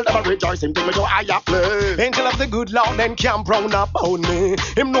stumble, never rejoice, him till me go higher play. Angel of the good Lord, then camp round about me.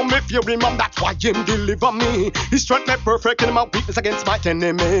 Him know me fear him, and that's why him deliver me. His strength made perfect in my weakness against my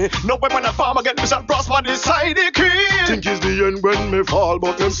enemy. No weapon I form against me shall prosper, this side he create. Think it's the end when me fall,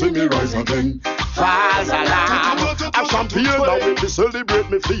 but then see me rise again. Falls alarm. I'm champion, now when they celebrate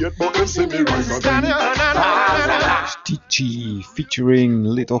me faith, but then see me rise again. Stitchie featuring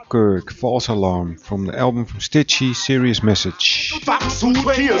Little Kirk, False Alarm, from the album from Stitchie, Serious Message. Facts who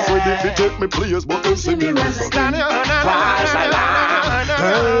cares ready to take me players, but then see me rise again. False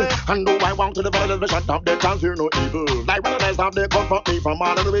alarm. And though I want to develop the shut up, they can't fear no evil. Like when I stop, they comfort me from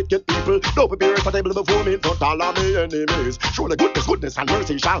all of the wicked people. Don't prepare for table before me in front of all of my enemies. Surely goodness and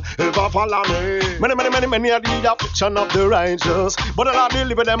mercy shall ever follow me. Many are the affliction of the righteous, but the Lord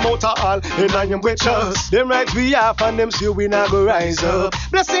deliver them out of all, and I am with us. Them rights we have and them still we not go rise up.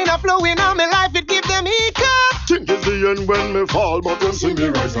 Blessing a flowing on my life, it give them hiccup. Think it's the end when me fall, but them see me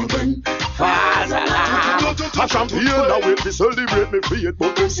rise again. Father, I champion, I will be celebrate me faith,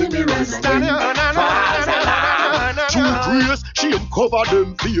 but them see me rise again. Father, true grace, she am cover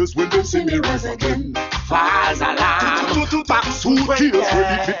them fears when them see me rise again. Father, back suit tears,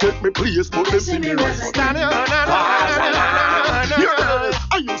 ready to take me place, but them see me rise again.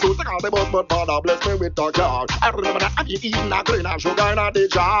 I used to think all the but Father bless me with a car. I remember that I eat eating a grain of sugar in a the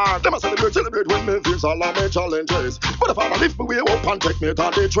jar. They must celebrate when me face all of my challenges. But the Father lift me way up and take me to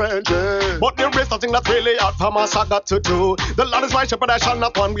the trenches. But there is nothing that's really hard for my son got to do. The Lord is my shepherd, I shall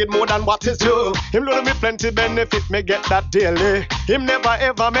not want with more than what is due. Him load me plenty benefit, me get that daily. Him never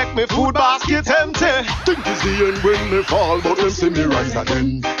ever make me food basket empty. Think it's the end when me fall, but them see me rise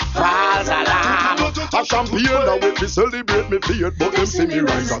again. False alarm. A champion that will be celebrate me faith, but them see me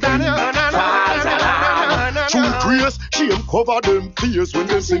rise again. False alarm. True grace, she am cover them fears when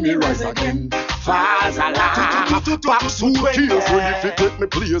them see me rise again. False alarm. Back suit tears when if it take me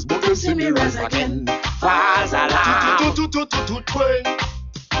place, but them see me rise again. False alarm.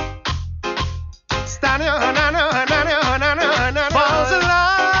 Stand false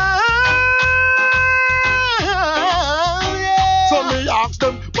alarm. So me ask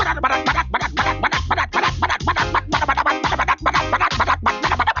them.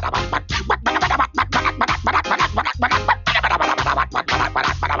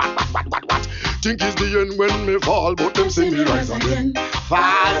 Think it's the end when me fall, but them see me rise again.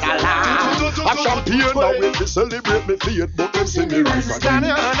 False alarm. A champion that will be celebrate me faith, but them see me rise again.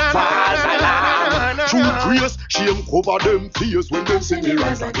 False alarm. True grace, she am cover them fears when them see me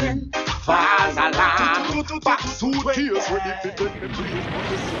rise again. False alarm. Back suit tears when if it take me place.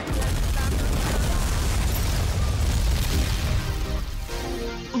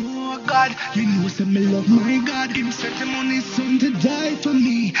 Oh God, you know some me love my God. Him set him on his son to die for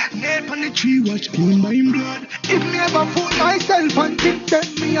me. Nail on the tree, watch clean by him blood. If me ever fool myself and think that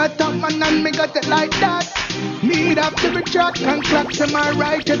me a top man and me got it like that, me have to be track and clock to my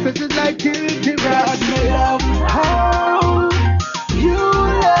righteousness is like guilty rod. Me love how you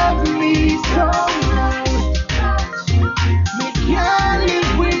love me so much. Me can't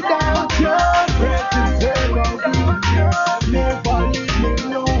live without your presence. Never leave me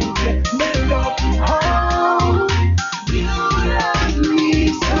alone. Me love how you love me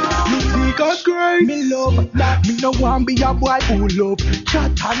so. Me seek a grace. Me love that me no want be a boy who love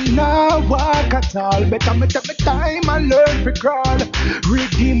chat and now walk at all. Better me take me time and learn to crawl.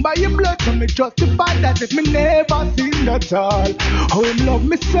 Redeemed by your blood, so me justify that if me never sinned at all. How him love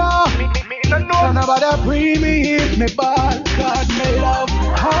me so. Me no know nobody free me if me ball. God me love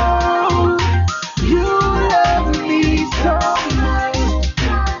how you love me so much.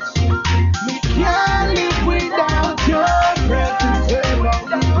 Me can't live without your presence.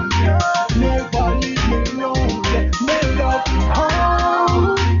 Never leave me alone. Me love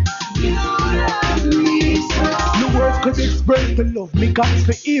how you love me so. No words could express the love me got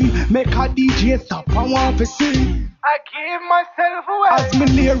for him. Make a DJ stop and want to sing. I give myself away. As me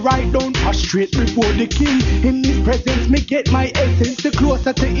lay right down, prostrate before the king. In his presence, me get my essence. The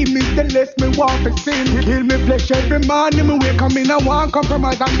closer to him is, the less me want to sin. Heal me flesh every morning, me wake up in a one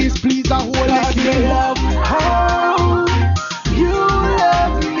compromise and displease a holy God, king. Me love how you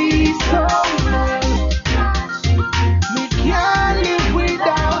love me so much. Me can't live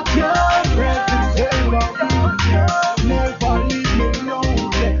without your presence. Never leave me alone.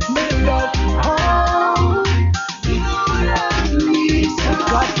 Me love how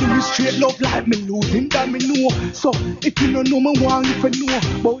God give me straight love like me losing that me know. So if you don't know me want you to know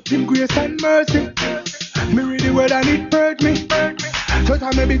about him grace and mercy. Me read the word and it hurt me. So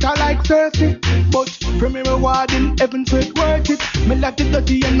time me bitter like Cersei, but from me reward in heaven so it worth it. Me like it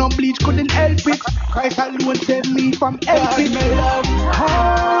dirty and no bleach couldn't help it. Christ alone saved me from everything. Me love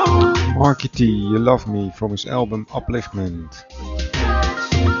how Marky T, You Love Me from his album Upliftment.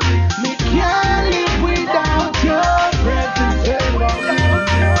 Me can't live without your presence.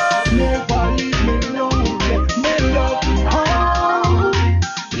 Never leave me alone. Me love how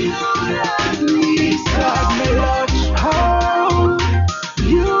you love me so. Me love how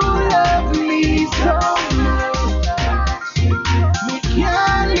you love me so much. Me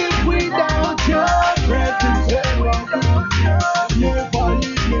can't live without your presence. Never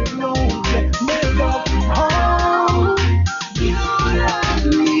leave me alone. Me love how you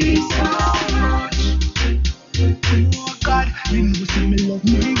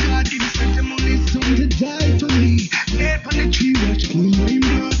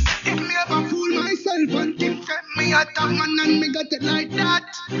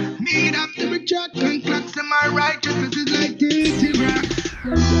jack and clocks am I righteousness is like dirty rock.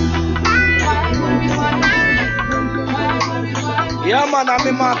 Yeah, man, I'm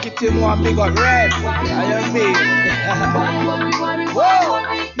a marketing one big up red. I am me. Whoa,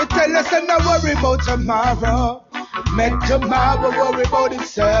 me tell us I'm not worry about tomorrow. Make tomorrow worry about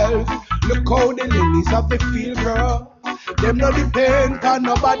itself. Look how the lilies of the field grow. Them no depend on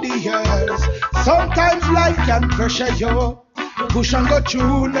nobody else. Sometimes life can pressure you. Push and go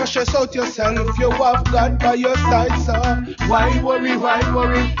through, no stress out yourself. You have God by your side, so why worry, why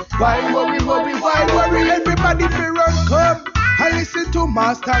worry, why worry, worry, why worry? Everybody feel run come. And listen to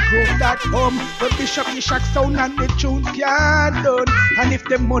mastergroove.com. The Bishop Yesehaq sound and the tunes can't done. And if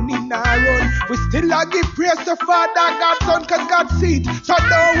the money not run, we still a give praise to Father God Son, cause God see it. So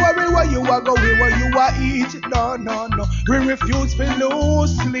don't worry where you are going, where you are eat. No, no, no. We refuse to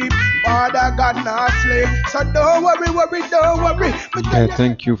lose sleep. Father God not sleep. So don't worry, don't worry.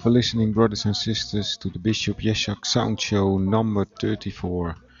 Thank you for listening, brothers and sisters, to the Bishop Yesehaq Sound Show number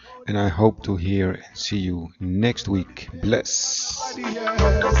 34. And I hope to hear and see you next week. Bless.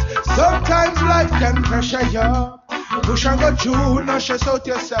 Sometimes life can pressure you. Push and go through, no stress out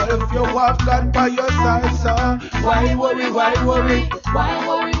yourself. You have God by your side, so why worry, why worry? Why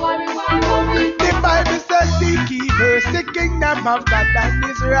worry, worry, why worry? The Bible says seek ye first the kingdom of God and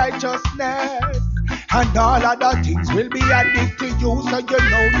His righteousness, and all other things will be added to you, so you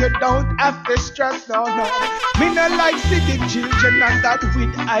know you don't have to stress, no, no. Me no like see the children and that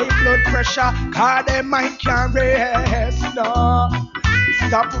with high blood pressure, cause their mind can't rest, no.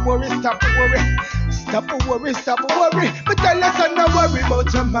 Stop worry, stop worry, stop worry, stop worry. But tell us I'm not worry about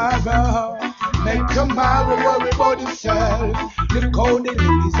tomorrow. Make tomorrow worry about itself. Look how the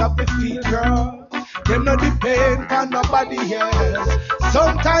lilies of the field grow. Them no depend on nobody else.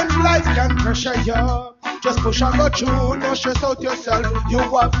 Sometimes life can pressure you. Just push and go through, no stress out yourself. You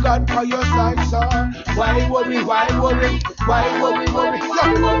have God by your side, so why worry, why worry, why worry, worry,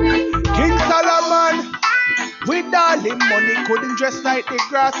 why worry? King Solomon, with all him money, couldn't dress like the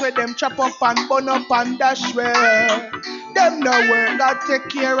grass where them chop up and burn up and dash where. Them no work, God take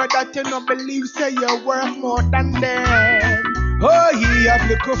care of that, you no believe, say you're worth more than them. Oh, ye have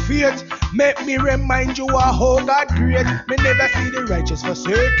little faith. Make me remind you of how God great. Me never see the righteous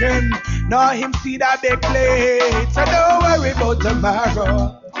forsaken, nor him see that big plate. So don't worry about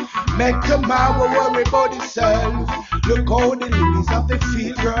tomorrow. Make tomorrow worry about itself. Look how the lilies of the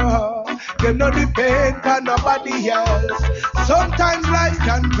field grow. Them no depend on nobody else. Sometimes life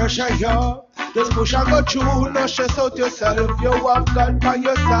can pressure you. Just push and go through, no stress out yourself. You have God by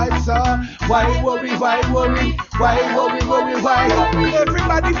your side, so why worry, why worry, why worry, worry, why?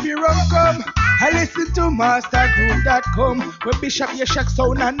 Everybody fear and come. I listen to mastergroove.com, where Bishop Yesehaq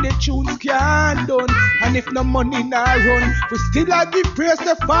sound and the tunes can't done. And if no money nah run, we still a give praise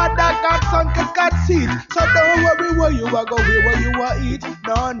to Father God Son, cause God see it. So don't worry where you are going, where you are eat.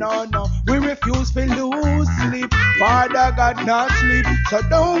 No, no, no, we refuse to lose sleep. Father God not sleep. So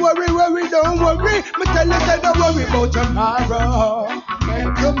don't worry, don't worry. Me tell you say don't worry about tomorrow.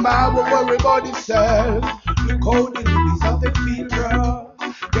 Make tomorrow worry about itself. Look how the lilies of the field grow.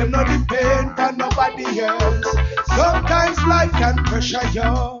 Them no depend on nobody else. Sometimes life can pressure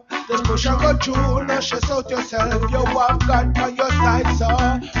you. Just push and go through, no stress out yourself. You have God on your side, so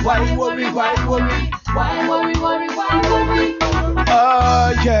why worry, why worry? Why worry, worry, why worry?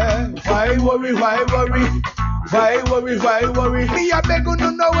 Oh yeah, why worry, why worry? Why worry, why worry? Me a beg you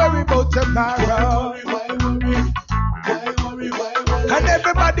no worry about tomorrow. Why worry, why worry, why worry? And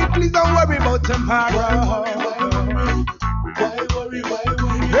everybody please don't worry about tomorrow. Why worry, why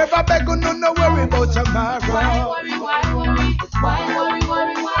worry? Never beg you no worry about tomorrow. Why worry, why worry? Why worry,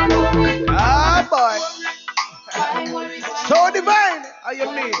 worry, why worry? Ah boy, so divine, are you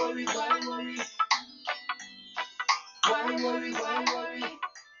mean?